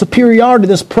feeling of superiority,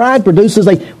 this pride produces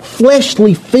a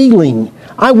fleshly feeling.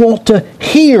 I want to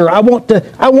hear. I want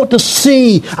to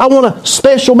see. I want a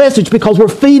special message because we're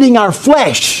feeding our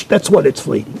flesh. That's what it's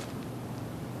feeding.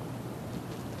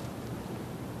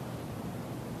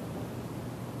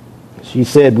 She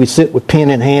said, we sit with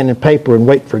pen in hand and paper and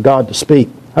wait for God to speak.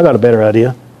 I got a better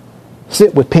idea.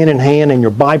 Sit with pen in hand and your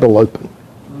Bible open.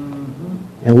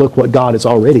 And look what God has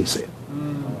already said.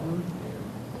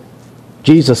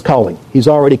 Jesus calling. He's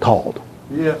already called.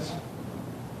 Yes.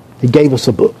 He gave us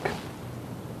a book.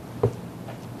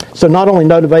 So not only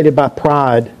motivated by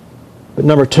pride, but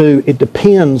number two, it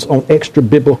depends on extra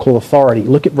biblical authority.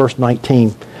 Look at verse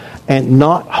 19. And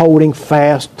not holding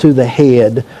fast to the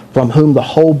head, from whom the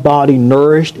whole body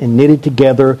nourished and knitted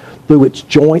together through its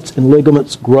joints and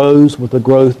ligaments grows with the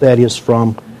growth that is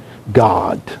from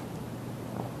God.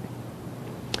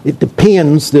 It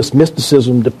depends, this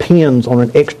mysticism depends on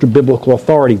an extra biblical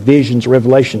authority, visions,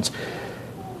 revelations.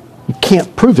 You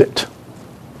can't prove it.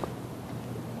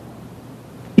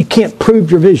 You can't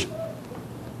prove your vision.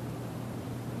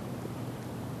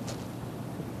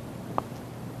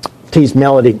 Tease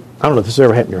Melody, I don't know if this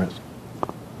ever happened to your house.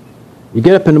 You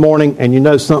get up in the morning and you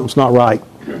know something's not right.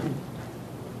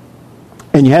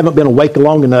 And you haven't been awake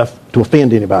long enough to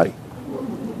offend anybody.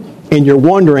 And you're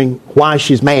wondering why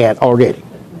she's mad already.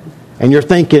 And you're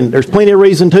thinking, there's plenty of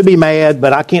reason to be mad,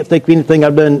 but I can't think of anything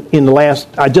I've done in the last...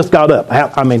 I just got up.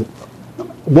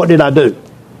 What did I do?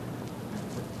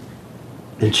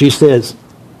 And she says,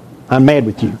 I'm mad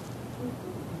with you.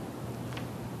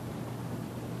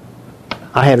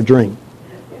 I had a dream.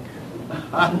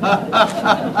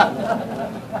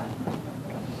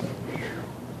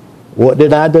 What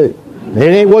did I do? It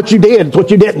ain't what you did, it's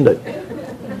what you didn't do.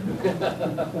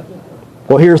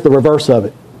 Well, here's the reverse of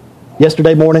it.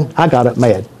 Yesterday morning, I got up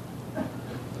mad.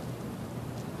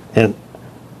 And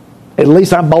at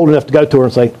least I'm bold enough to go to her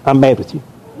and say, I'm mad with you.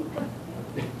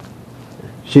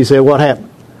 She said, what happened?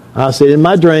 I said, in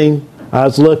my dream, I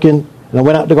was looking, and I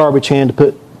went out to the garbage can to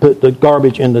put the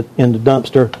garbage in the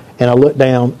dumpster, and I looked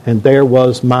down, and there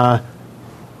was my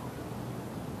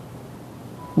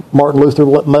Martin Luther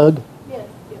mug. Yes.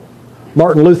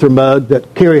 Martin Luther mug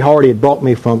that Carrie Hardy had brought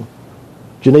me from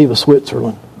Geneva,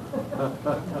 Switzerland.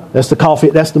 That's the coffee.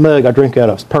 That's the mug I drink out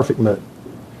of. It's a perfect mug.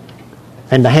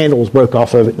 And the handle was broke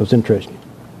off of it, and it was interesting.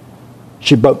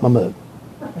 She broke my mug.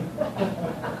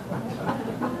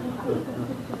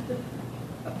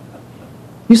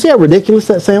 You see how ridiculous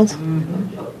that sounds?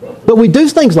 Mm-hmm. But we do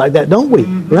things like that, don't we?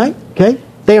 Mm-hmm. Right? Okay?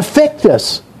 They affect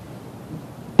us.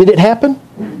 Did it happen?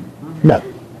 No.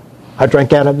 I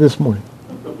drank out of it this morning.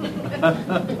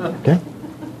 Okay?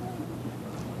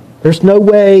 There's no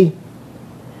way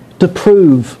to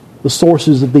prove the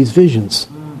sources of these visions.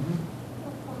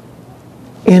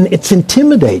 And it's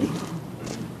intimidating.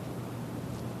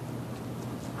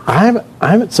 I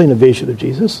haven't seen a vision of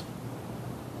Jesus.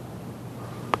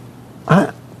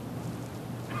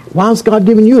 Why is God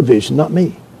giving you a vision, not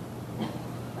me?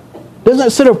 Doesn't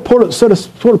that sort of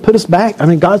put us back? I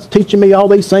mean, God's teaching me all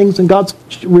these things, and God's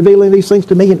revealing these things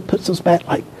to me, and it puts us back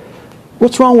like,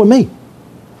 what's wrong with me?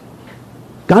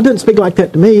 God didn't speak like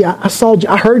that to me.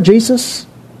 I heard Jesus.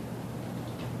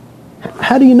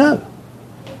 How do you know?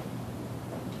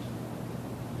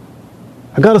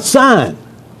 I got a sign.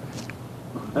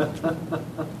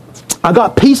 I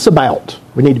got peace about.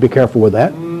 We need to be careful with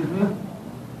that.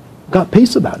 Got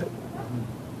peace about it.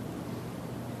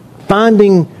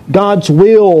 Finding God's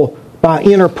will by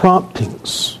inner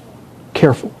promptings.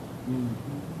 Careful.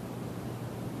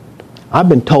 I've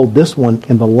been told this one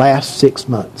in the last 6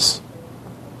 months.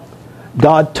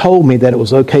 God told me that it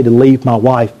was okay to leave my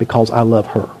wife because I love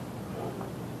her.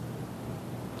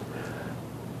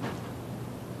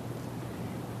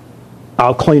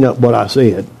 I'll clean up what I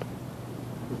said.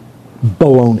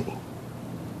 Baloney.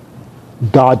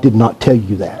 God did not tell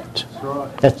you that.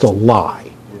 That's a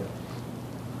lie.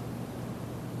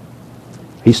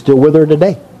 He's still with her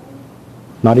today.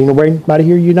 Not anybody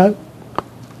here you know.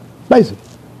 Amazing.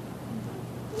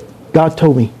 God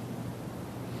told me.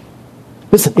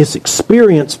 Listen, it's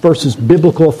experience versus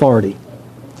biblical authority.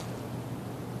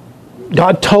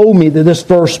 God told me that this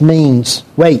verse means,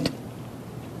 wait.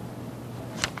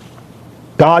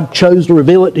 God chose to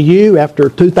reveal it to you after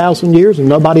 2,000 years and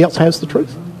nobody else has the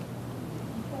truth.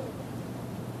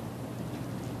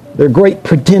 They're great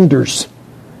pretenders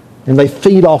and they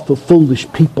feed off of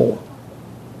foolish people.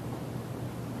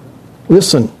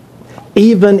 Listen,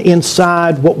 even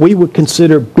inside what we would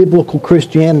consider biblical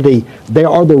Christianity, there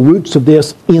are the roots of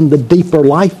this in the deeper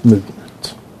life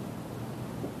movement.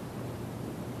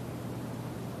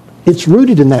 It's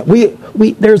rooted in that.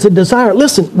 There's a desire.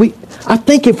 Listen, I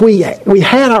think if we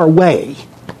had our way,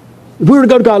 if we were to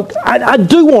go to God, I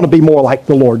do want to be more like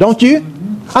the Lord, don't you?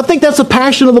 I think that's the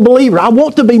passion of the believer. I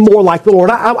want to be more like the Lord.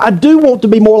 I do want to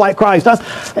be more like Christ.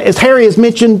 As Harry has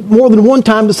mentioned more than one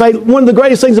time, to say one of the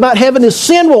greatest things about heaven is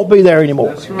sin won't be there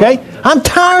anymore. Right. Okay? I'm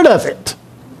tired of it.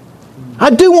 I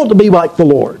do want to be like the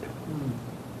Lord.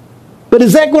 But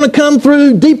is that going to come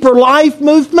through deeper life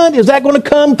movement? Is that going to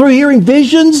come through hearing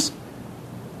visions?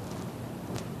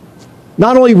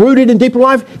 Not only rooted in deeper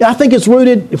life, I think it's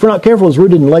rooted, if we're not careful, it's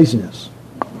rooted in laziness.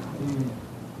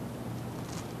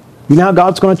 You know how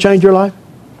God's going to change your life?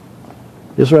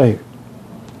 This right here.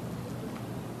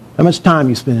 How much time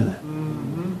you spend in it?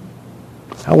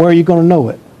 Where are you going to know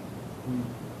it?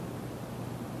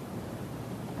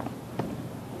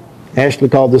 Ashley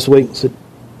called this week and said,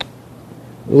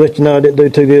 "We'll let you know I didn't do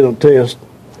too good on the test.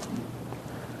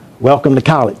 Welcome to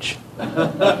college."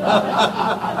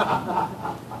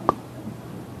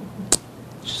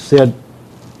 She said,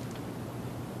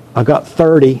 "I got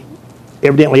 30.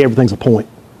 Evidently everything's a point.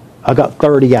 I got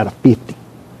 30 out of 50.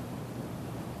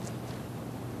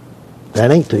 That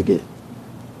ain't too good."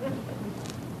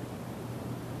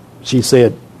 She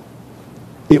said,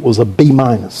 "It was a B-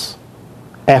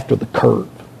 after the curve."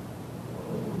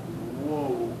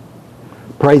 Whoa.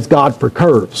 Praise God for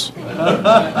curves.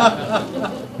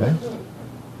 Okay.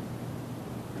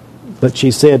 But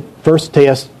she said, first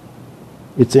test,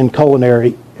 it's in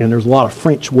culinary, and there's a lot of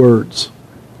French words.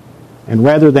 And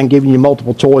rather than giving you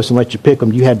multiple choice and let you pick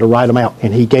them, you had to write them out.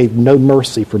 And he gave no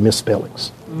mercy for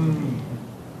misspellings.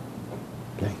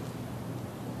 Okay.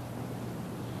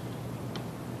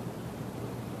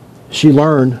 She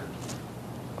learned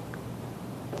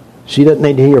she doesn't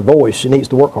need to hear a voice. She needs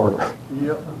to work harder.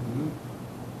 Yep.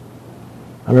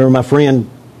 I remember my friend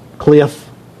Cliff.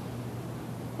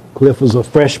 Cliff was a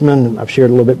freshman, and I've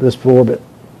shared a little bit of this before, but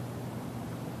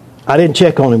I didn't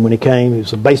check on him when he came. He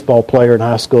was a baseball player in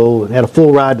high school and had a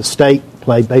full ride to state,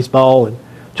 played baseball, and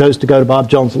chose to go to Bob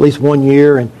Jones at least 1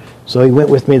 year. And so he went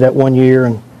with me that 1 year,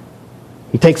 and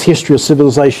he takes history of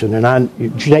civilization. And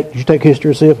did you take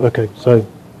history of civ? Okay, so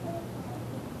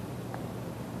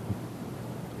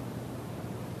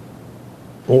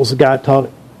what was the guy that taught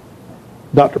it?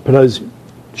 Dr. Panozzi.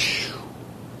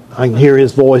 I can hear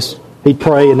his voice. He'd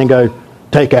pray and then go,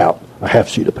 take out a half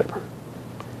sheet of paper.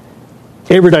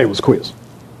 Every day was a quiz.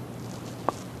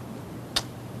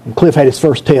 And Cliff had his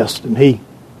first test, and he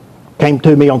came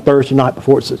to me on Thursday night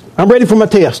before it says, "I'm ready for my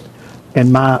test."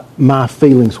 And my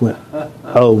feelings went,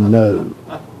 oh no.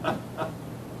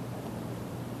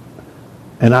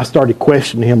 And I started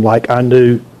questioning him like I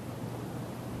knew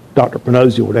Dr.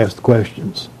 Panozzi would ask the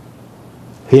questions.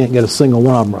 He didn't get a single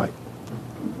one of them right.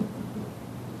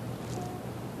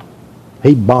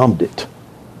 He bombed it.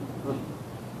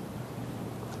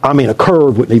 I mean, a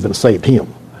curve wouldn't even have saved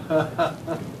him.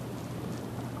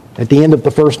 At the end of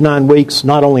the first 9 weeks,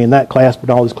 not only in that class, but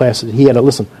all his classes, he had a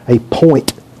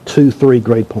 .23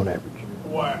 grade point average.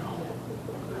 Wow.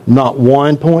 Not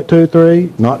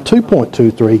 1.23, not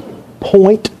 2.23,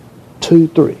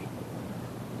 .23.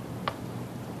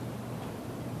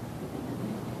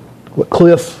 What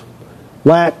Cliff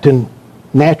lacked in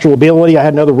natural ability, I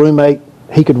had another roommate,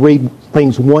 he could read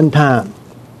things one time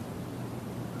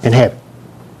and have it.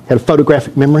 Had a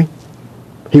photographic memory.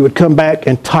 He would come back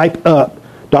and type up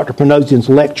Dr. Panosian's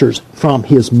lectures from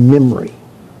his memory.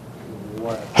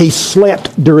 Wow. He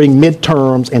slept during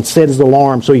midterms and set his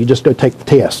alarm so you just go take the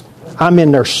test. I'm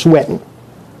in there sweating.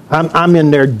 I'm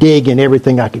in there digging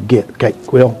everything I could get. Okay,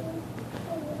 Will.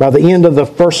 By the end of the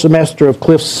first semester of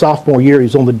Cliff's sophomore year,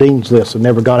 he's on the dean's list and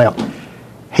never got out.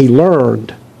 He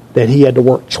learned that he had to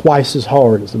work twice as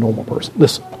hard as a normal person.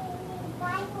 Listen,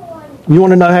 you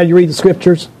want to know how you read the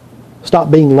scriptures?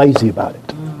 Stop being lazy about it.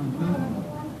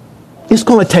 It's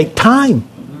going to take time.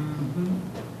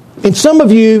 And some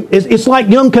of you, it's like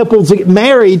young couples that get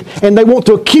married and they want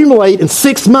to accumulate in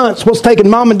 6 months what's taken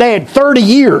mom and dad 30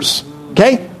 years.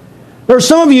 Okay? There are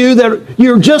some of you that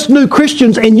you're just new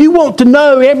Christians and you want to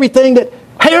know everything that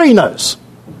Harry knows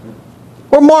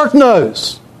or Mark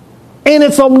knows. And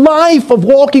it's a life of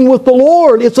walking with the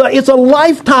Lord. It's a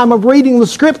lifetime of reading the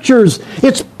Scriptures.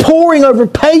 It's poring over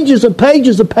pages and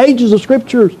pages and pages of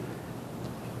Scriptures.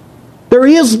 There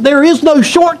is no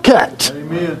shortcut.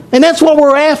 Amen. And that's what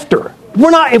we're after.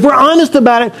 If we're honest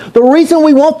about it, the reason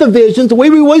we want the visions, the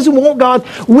reason we want God,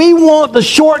 we want the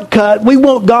shortcut. We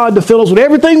want God to fill us with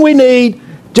everything we need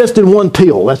just in one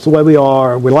pill. That's the way we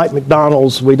are. We like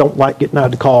McDonald's. We don't like getting out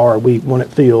of the car. We want it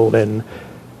filled, and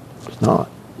it's not.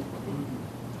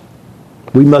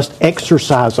 We must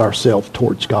exercise ourselves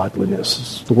towards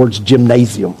godliness. The word's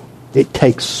gymnasium. It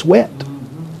takes sweat.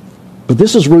 But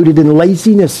this is rooted in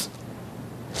laziness.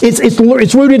 It's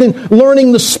rooted in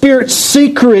learning the Spirit's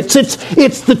secrets.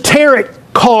 It's the tarot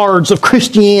cards of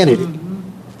Christianity.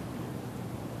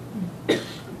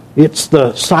 It's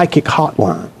the psychic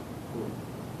hotline.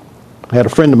 I had a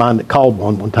friend of mine that called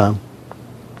one time.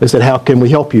 They said, "How can we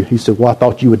help you?" He said, "Well, I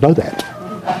thought you would know that."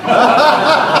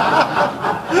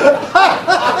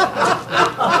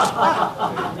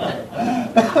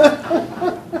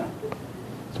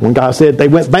 One guy said they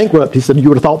went bankrupt. He said, "You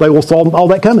would have thought they would have saw all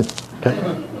that coming." Okay.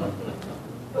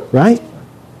 Right?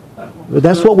 But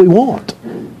that's what we want.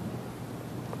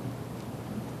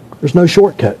 There's no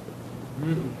shortcut.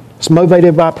 It's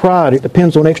motivated by pride. It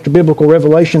depends on extra biblical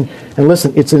revelation. And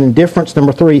listen, it's an indifference.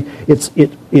 Number 3,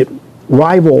 it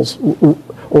rivals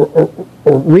or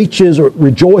reaches or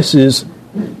rejoices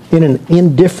in an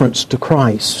indifference to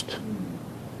Christ.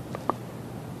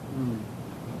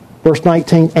 Verse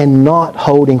 19, and not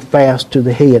holding fast to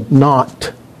the head.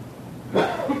 Not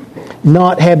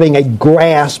having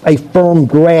a firm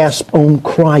grasp on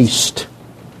Christ.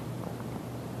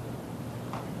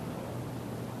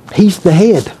 He's the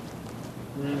head.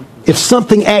 If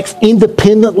something acts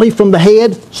independently from the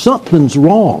head, something's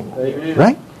wrong. Amen.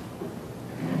 Right?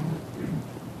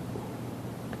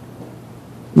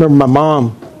 Remember, my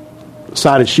mom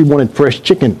decided she wanted fresh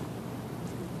chicken.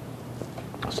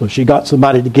 So she got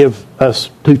somebody to give us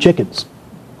 2 chickens.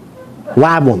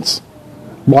 Live ones.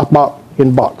 Block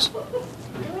in box.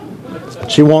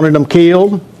 She wanted them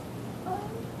killed.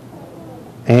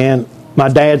 And my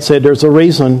dad said, "There's a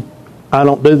reason I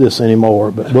don't do this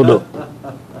anymore, but we'll do it."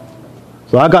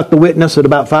 So I got the witness at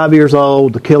about 5 years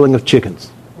old, the killing of chickens.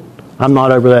 I'm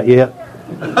not over that yet.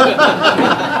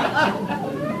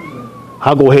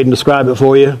 I'll go ahead and describe it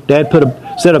for you. Dad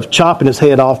instead of chopping his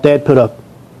head off, Dad put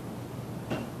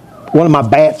one of my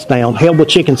bats down, held the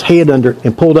chicken's head under it,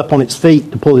 and pulled up on its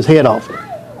feet to pull his head off.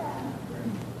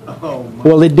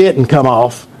 Well, it didn't come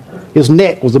off. His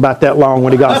neck was about that long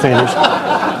when he got finished.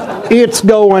 It's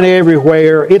going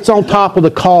everywhere. It's on top of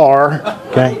the car.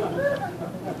 Okay.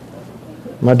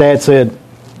 My dad said,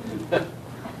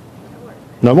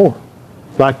 "No more."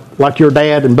 Like your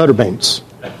dad and Butterbeans.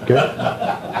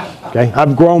 Okay.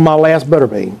 I've grown my last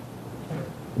Butterbean.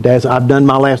 Dad said, "I've done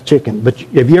my last chicken." But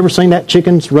have you ever seen that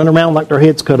chickens run around like their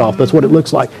heads cut off? That's what it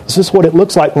looks like. This is what it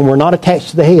looks like when we're not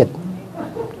attached to the head.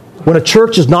 When a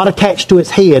church is not attached to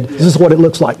its head, this is what it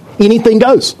looks like. Anything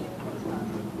goes.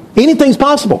 Anything's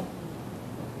possible.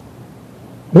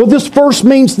 Well, this verse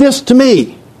means this to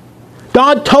me.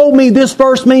 God told me this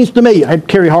verse means to me.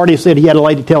 Kerry Hardy said he had a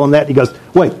lady tell him that. He goes,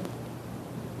 "Wait.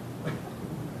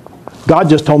 God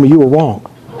just told me you were wrong."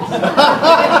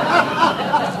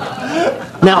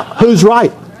 Now, who's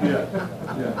right?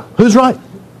 Who's right?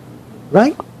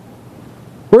 Right?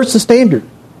 Where's the standard?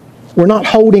 We're not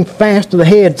holding fast to the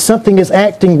head. Something is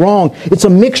acting wrong. It's a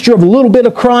mixture of a little bit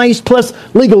of Christ plus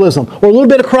legalism, or a little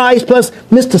bit of Christ plus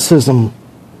mysticism.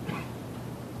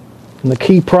 And the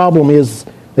key problem is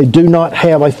they do not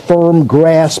have a firm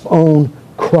grasp on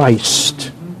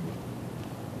Christ.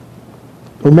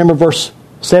 Remember verse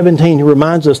 17, he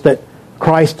reminds us that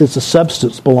Christ is the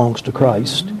substance belongs to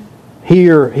Christ.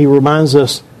 Here he reminds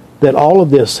us that all of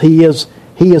this, he is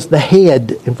the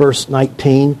head in verse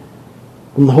 19,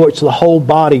 from which the whole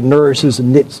body nourishes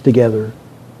and knits together.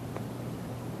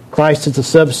 Christ is the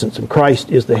substance and Christ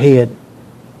is the head.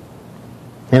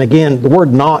 And again, the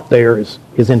word not there is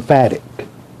emphatic.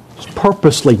 It's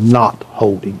purposely not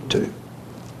holding to.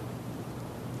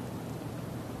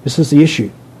 This is the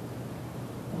issue.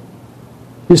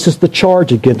 This is the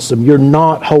charge against them. You're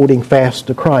not holding fast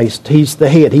to Christ. He's the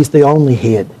head. He's the only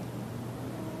head.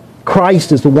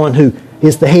 Christ is the one who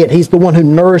is the head. He's the one who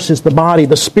nourishes the body.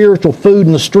 The spiritual food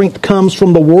and the strength comes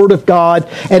from the Word of God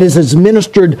and is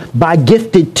administered by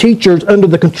gifted teachers under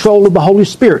the control of the Holy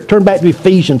Spirit. Turn back to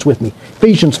Ephesians with me.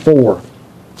 Ephesians 4.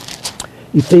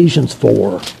 Ephesians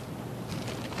 4.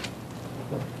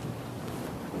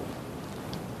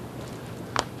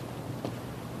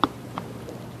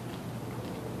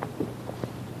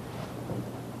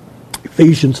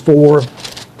 Ephesians 4,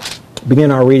 begin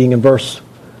our reading in verse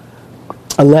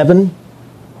 11.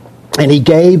 And he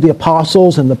gave the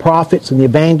apostles and the prophets and the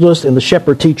evangelists and the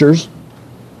shepherd teachers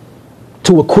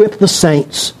to equip the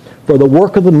saints for the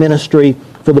work of the ministry,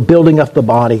 for the building up the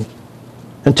body,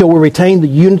 until we retain the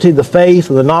unity of the faith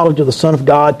and the knowledge of the Son of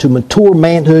God, to mature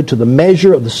manhood, to the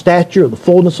measure of the stature of the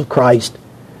fullness of Christ,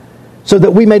 so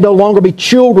that we may no longer be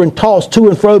children tossed to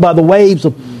and fro by the waves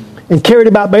and carried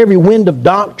about by every wind of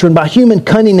doctrine, by human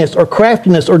cunningness or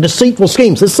craftiness or deceitful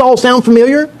schemes. Does this all sound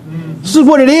familiar? This is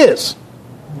what it is.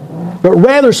 But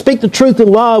rather speak the truth in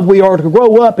love. We are to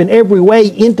grow up in every way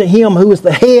into Him who is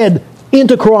the head,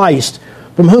 into Christ,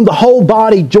 from whom the whole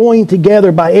body joined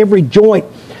together by every joint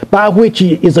by which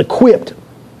He is equipped,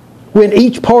 when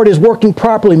each part is working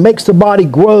properly, makes the body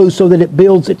grow so that it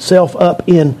builds itself up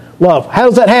in love. How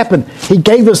does that happen? He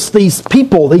gave us these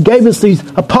people. He gave us these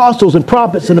apostles and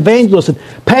prophets and evangelists and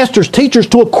pastors, teachers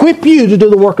to equip you to do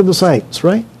the work of the saints,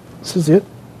 right? This is it.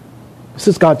 This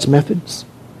is God's methods.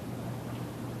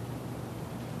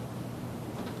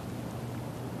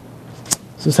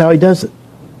 This is how He does it.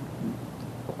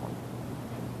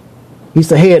 He's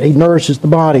the head. He nourishes the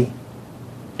body.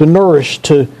 To nourish,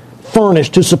 to furnish,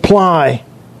 to supply.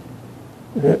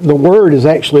 The word is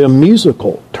actually a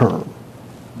musical term.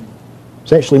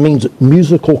 It actually means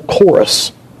musical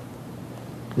chorus.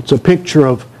 It's a picture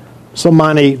of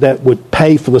somebody that would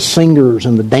pay for the singers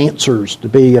and the dancers to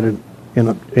be in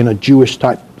a Jewish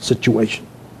type situation.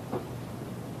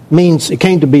 It means it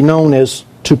came to be known as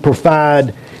to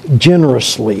provide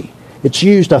generously. It's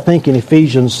used, I think, in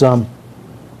Ephesians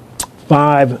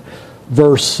 5,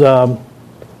 verse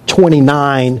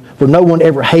 29, for no one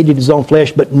ever hated his own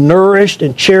flesh, but nourished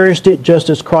and cherished it just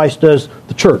as Christ does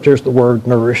the church. There's the word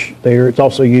nourish there. It's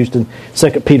also used in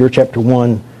 2 Peter chapter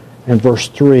 1 and verse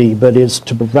 3, but it's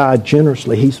to provide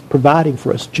generously. He's providing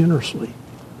for us generously.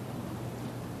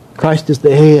 Christ is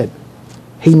the head.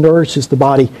 He nourishes the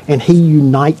body and He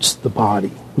unites the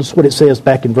body. That's what it says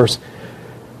back in verse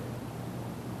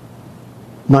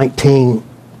 19.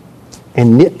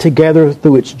 And knit together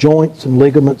through its joints and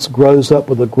ligaments grows up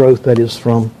with a growth that is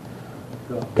from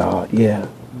God. Yeah.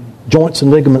 Joints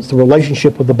and ligaments, the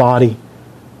relationship with the body.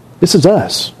 This is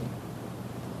us.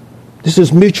 This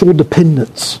is mutual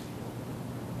dependence.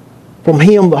 From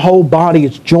Him, the whole body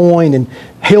is joined and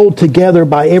held together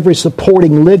by every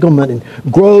supporting ligament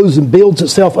and grows and builds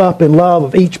itself up in love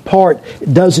of each part.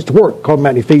 It does its work. Talking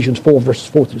about Ephesians 4, verses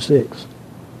 4 through 6.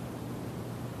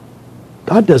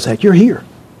 God does that. You're here.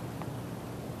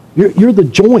 You're the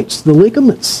joints, the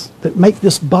ligaments that make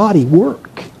this body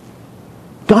work.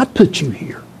 God put you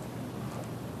here.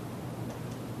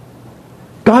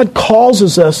 God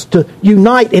causes us to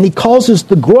unite and He causes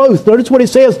the growth. Notice what He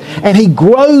says. And He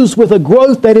grows with a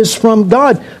growth that is from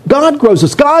God. God grows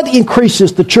us. God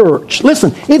increases the church.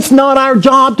 Listen, it's not our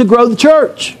job to grow the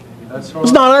church. That's right.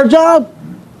 It's not our job.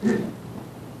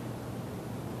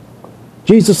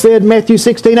 Jesus said in Matthew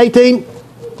 16:18,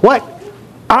 what?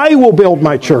 I will build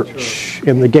my church,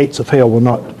 and the gates of hell will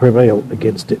not prevail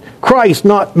against it. Christ,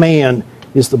 not man,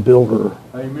 is the builder.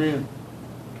 Amen.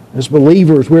 As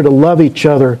believers, we're to love each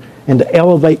other and to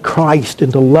elevate Christ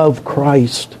and to love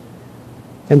Christ.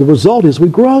 And the result is we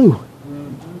grow.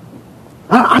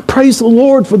 I praise the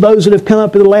Lord for those that have come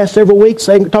up in the last several weeks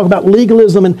talking about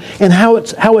legalism and how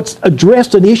it's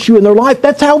addressed an issue in their life.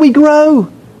 That's how we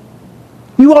grow.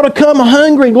 You ought to come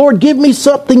hungry. Lord, give me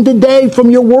something today from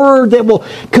your word that will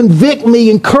convict me,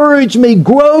 encourage me,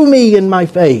 grow me in my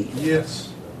faith.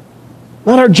 Yes.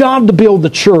 Not our job to build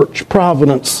the church,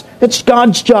 Providence. It's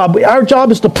God's job. Our job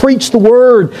is to preach the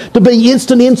word, to be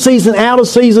instant in season, out of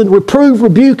season, reprove,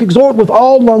 rebuke, exhort with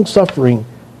all long suffering.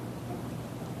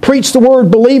 Preach the word,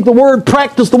 believe the word,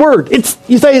 practice the word.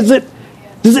 You say, is it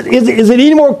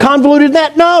any more convoluted than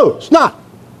that? No, it's not.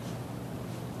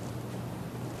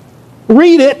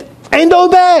 Read it and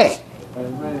obey.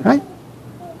 Amen. Right?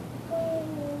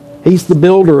 He's the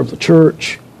builder of the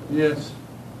church. Yes.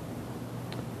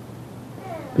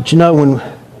 But you know,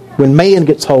 when man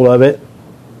gets hold of it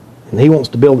and he wants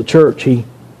to build the church, he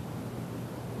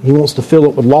wants to fill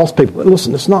it with lost people. But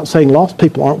listen, it's not saying lost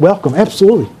people aren't welcome.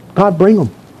 Absolutely. God bring them.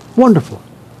 Wonderful.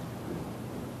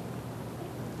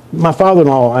 My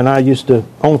father-in-law and I used to,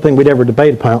 only thing we'd ever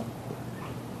debate about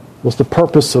was the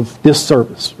purpose of this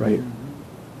service right here.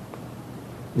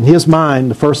 In his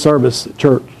mind, the first service at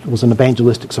church was an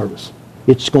evangelistic service.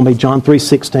 It's going to be John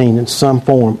 3:16 in some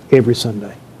form every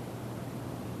Sunday.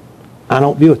 I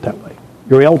don't view it that way.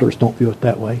 Your elders don't view it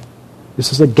that way.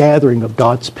 This is a gathering of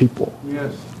God's people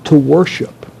to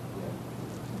worship.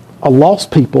 A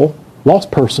lost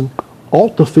person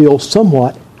ought to feel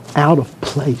somewhat out of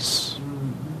place.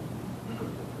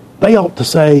 They ought to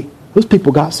say, those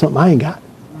people got something I ain't got.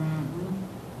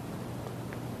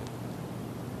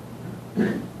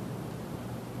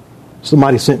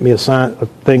 Somebody sent me a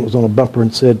thing that was on a bumper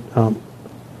and said,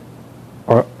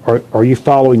 are you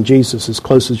following Jesus as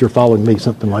close as you're following me?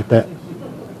 Something like that.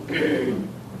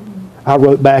 I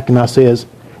wrote back and I says,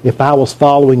 if I was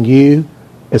following you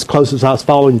as close as I was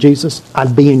following Jesus,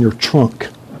 I'd be in your trunk.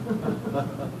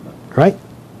 Right?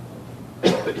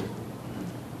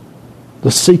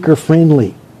 The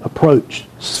seeker-friendly approach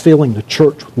is filling the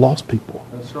church with lost people.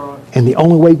 That's right. And the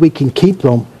only way we can keep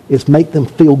them is make them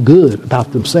feel good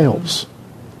about themselves.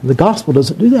 The gospel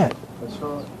doesn't do that. That's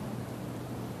right.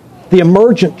 The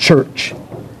emergent church,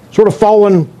 sort of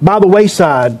fallen by the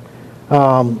wayside.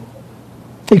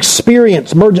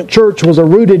 Experience. Emergent church was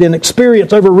rooted in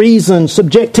experience over reason,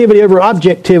 subjectivity over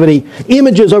objectivity,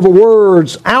 images over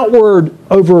words, outward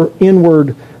over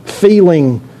inward,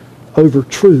 feeling over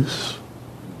truth.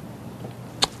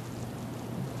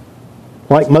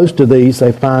 Like most of these,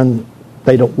 they find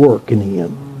they don't work in the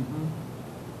end.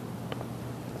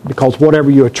 Because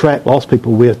whatever you attract lost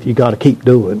people with, you got to keep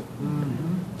doing.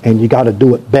 And you got to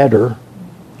do it better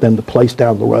than the place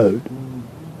down the road.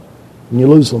 And you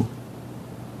lose them.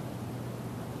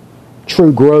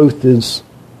 True growth is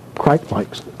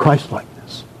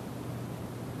Christ-likeness.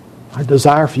 My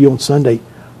desire for you on Sunday,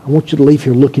 I want you to leave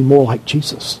here looking more like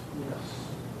Jesus.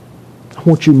 I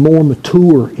want you more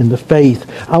mature in the faith.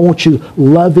 I want you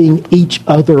loving each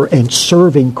other and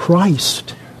serving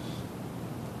Christ.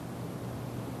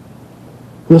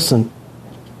 Listen,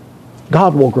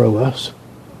 God will grow us.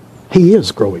 He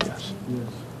is growing us.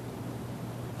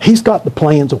 He's got the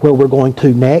plans of where we're going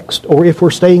to next, or if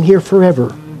we're staying here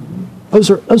forever. Those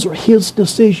are His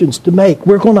decisions to make.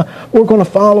 We're going to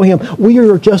follow Him. We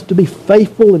are just to be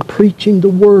faithful in preaching the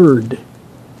Word.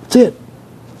 That's it.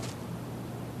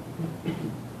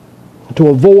 To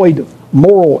avoid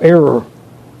moral error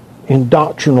and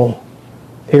doctrinal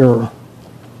error.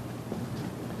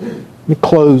 Let me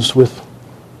close with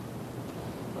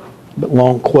a bit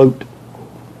long quote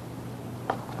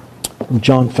from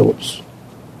John Phillips.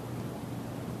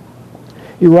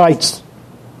 He writes,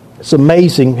 it's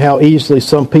amazing how easily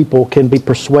some people can be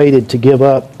persuaded to give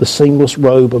up the seamless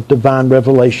robe of divine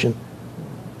revelation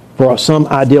for some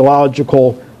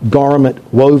ideological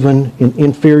garment woven in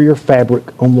inferior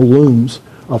fabric on the looms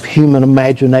of human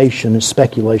imagination and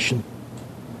speculation.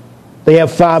 They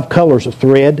have 5 colors of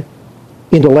thread: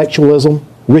 intellectualism,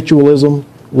 ritualism,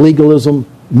 legalism,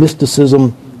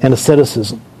 mysticism, and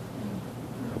asceticism.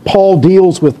 Paul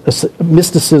deals with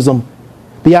mysticism,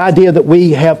 the idea that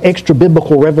we have extra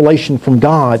biblical revelation from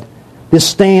God. This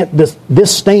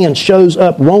stand shows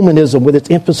up Romanism with its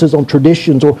emphasis on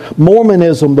traditions, or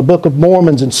Mormonism, the Book of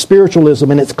Mormons, and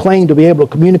spiritualism and its claim to be able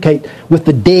to communicate with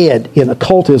the dead in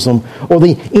occultism, or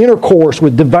the intercourse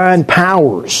with divine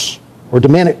powers or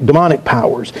demonic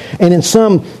powers, and in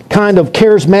some kind of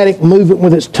charismatic movement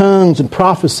with its tongues and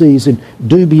prophecies and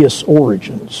dubious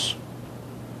origins.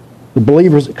 The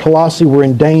believers at Colossae were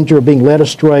in danger of being led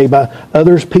astray by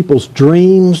others people's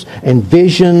dreams and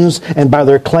visions, and by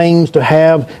their claims to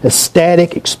have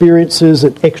ecstatic experiences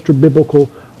and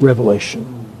extra-biblical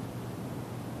revelation.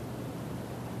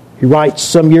 He writes,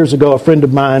 some years ago, a friend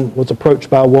of mine was approached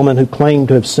by a woman who claimed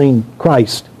to have seen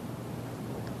Christ.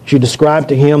 She described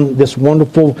to him this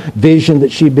wonderful vision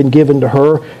that she'd been given to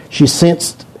her. She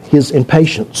sensed his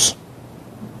impatience.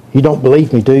 "You don't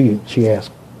believe me, do you?" she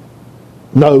asked.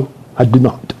 "No, I do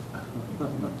not,"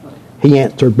 he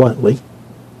answered bluntly.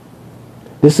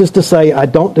 This is to say, I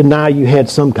don't deny you had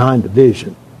some kind of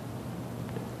vision,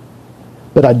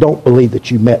 but I don't believe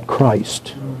that you met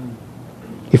Christ.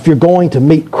 If you're going to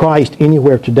meet Christ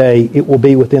anywhere today, it will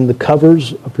be within the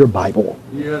covers of your Bible.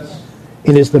 Yes.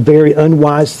 It is the very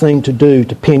unwise thing to do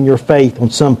to pin your faith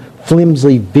on some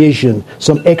flimsy vision,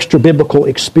 some extra-biblical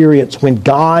experience, when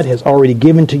God has already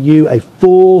given to you a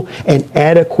full and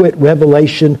adequate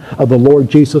revelation of the Lord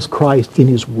Jesus Christ in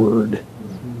His Word.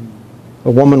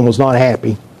 The woman was not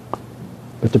happy,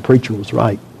 but the preacher was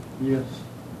right. Yes.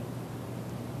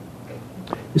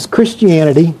 Is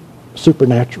Christianity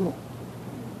supernatural?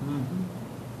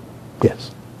 Yes.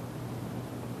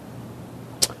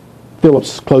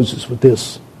 Phillips closes with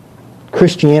this.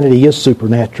 Christianity is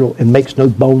supernatural and makes no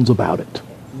bones about it.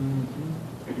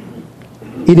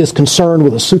 It is concerned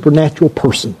with a supernatural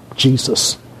person,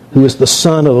 Jesus, who is the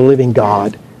Son of the living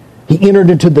God. He entered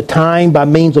into the time by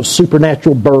means of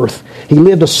supernatural birth. He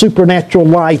lived a supernatural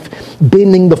life,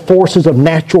 bending the forces of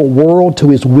natural world to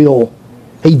His will.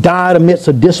 He died amidst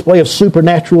a display of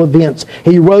supernatural events.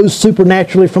 He rose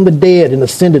supernaturally from the dead and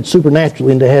ascended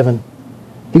supernaturally into heaven.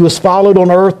 He was followed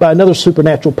on earth by another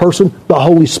supernatural person, the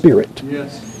Holy Spirit.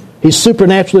 Yes. He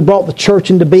supernaturally brought the church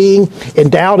into being,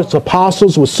 endowed its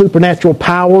apostles with supernatural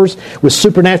powers, with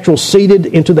supernatural seated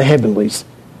into the heavenlies.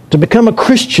 To become a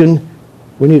Christian,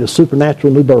 we need a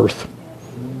supernatural new birth.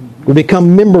 We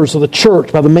become members of the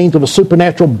church by the means of a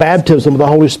supernatural baptism of the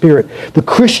Holy Spirit. The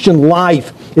Christian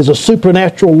life is a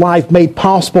supernatural life made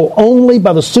possible only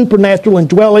by the supernatural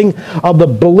indwelling of the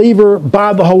believer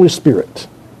by the Holy Spirit.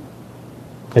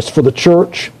 As for the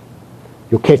church,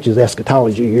 you'll catch his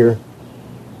eschatology here.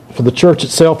 For the church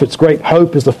itself, its great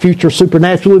hope is the future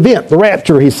supernatural event, the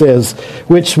rapture, he says,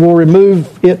 which will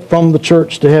remove it from the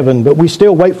church to heaven. But we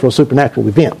still wait for a supernatural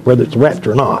event, whether it's a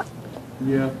rapture or not.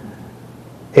 Yeah.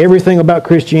 Everything about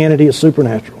Christianity is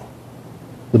supernatural.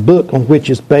 The book on which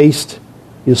it's based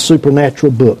is a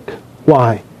supernatural book.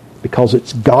 Why? Because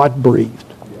it's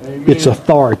God-breathed. Amen. It's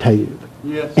authoritative.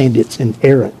 Yes. And it's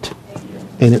inerrant.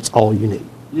 And it's all you need.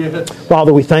 Yes.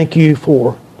 Father, we thank you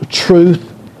for the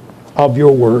truth of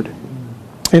your word.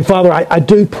 And Father, I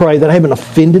do pray that I haven't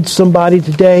offended somebody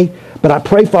today, but I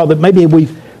pray, Father, that maybe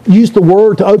we've used the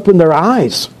word to open their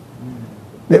eyes.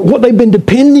 That what they've been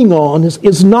depending on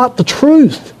is not the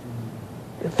truth.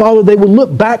 Father, they will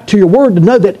look back to your word to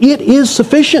know that it is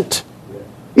sufficient.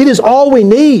 It is all we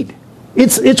need.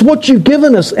 It's what you've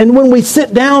given us. And when we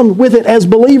sit down with it as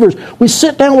believers, we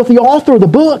sit down with the author of the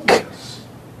book.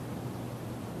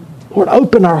 Lord,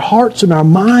 open our hearts and our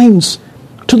minds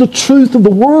to the truth of the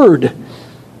word.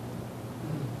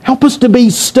 Help us to be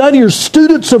studiers,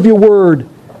 students of your word.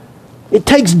 It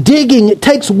takes digging, it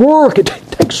takes work, it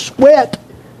takes sweat.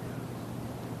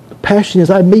 The passion is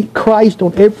I meet Christ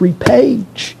on every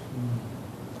page.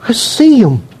 I see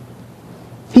Him.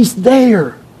 He's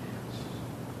there.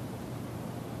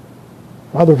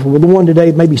 Father, for the one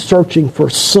today maybe searching for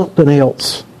something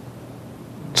else,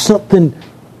 something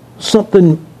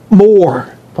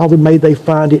more, Father, may they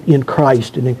find it in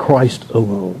Christ and in Christ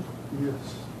alone. Yes.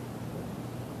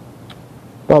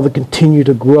 Father, continue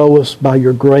to grow us by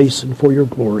your grace and for your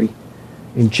glory.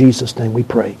 In Jesus' name we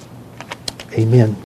pray. Amen.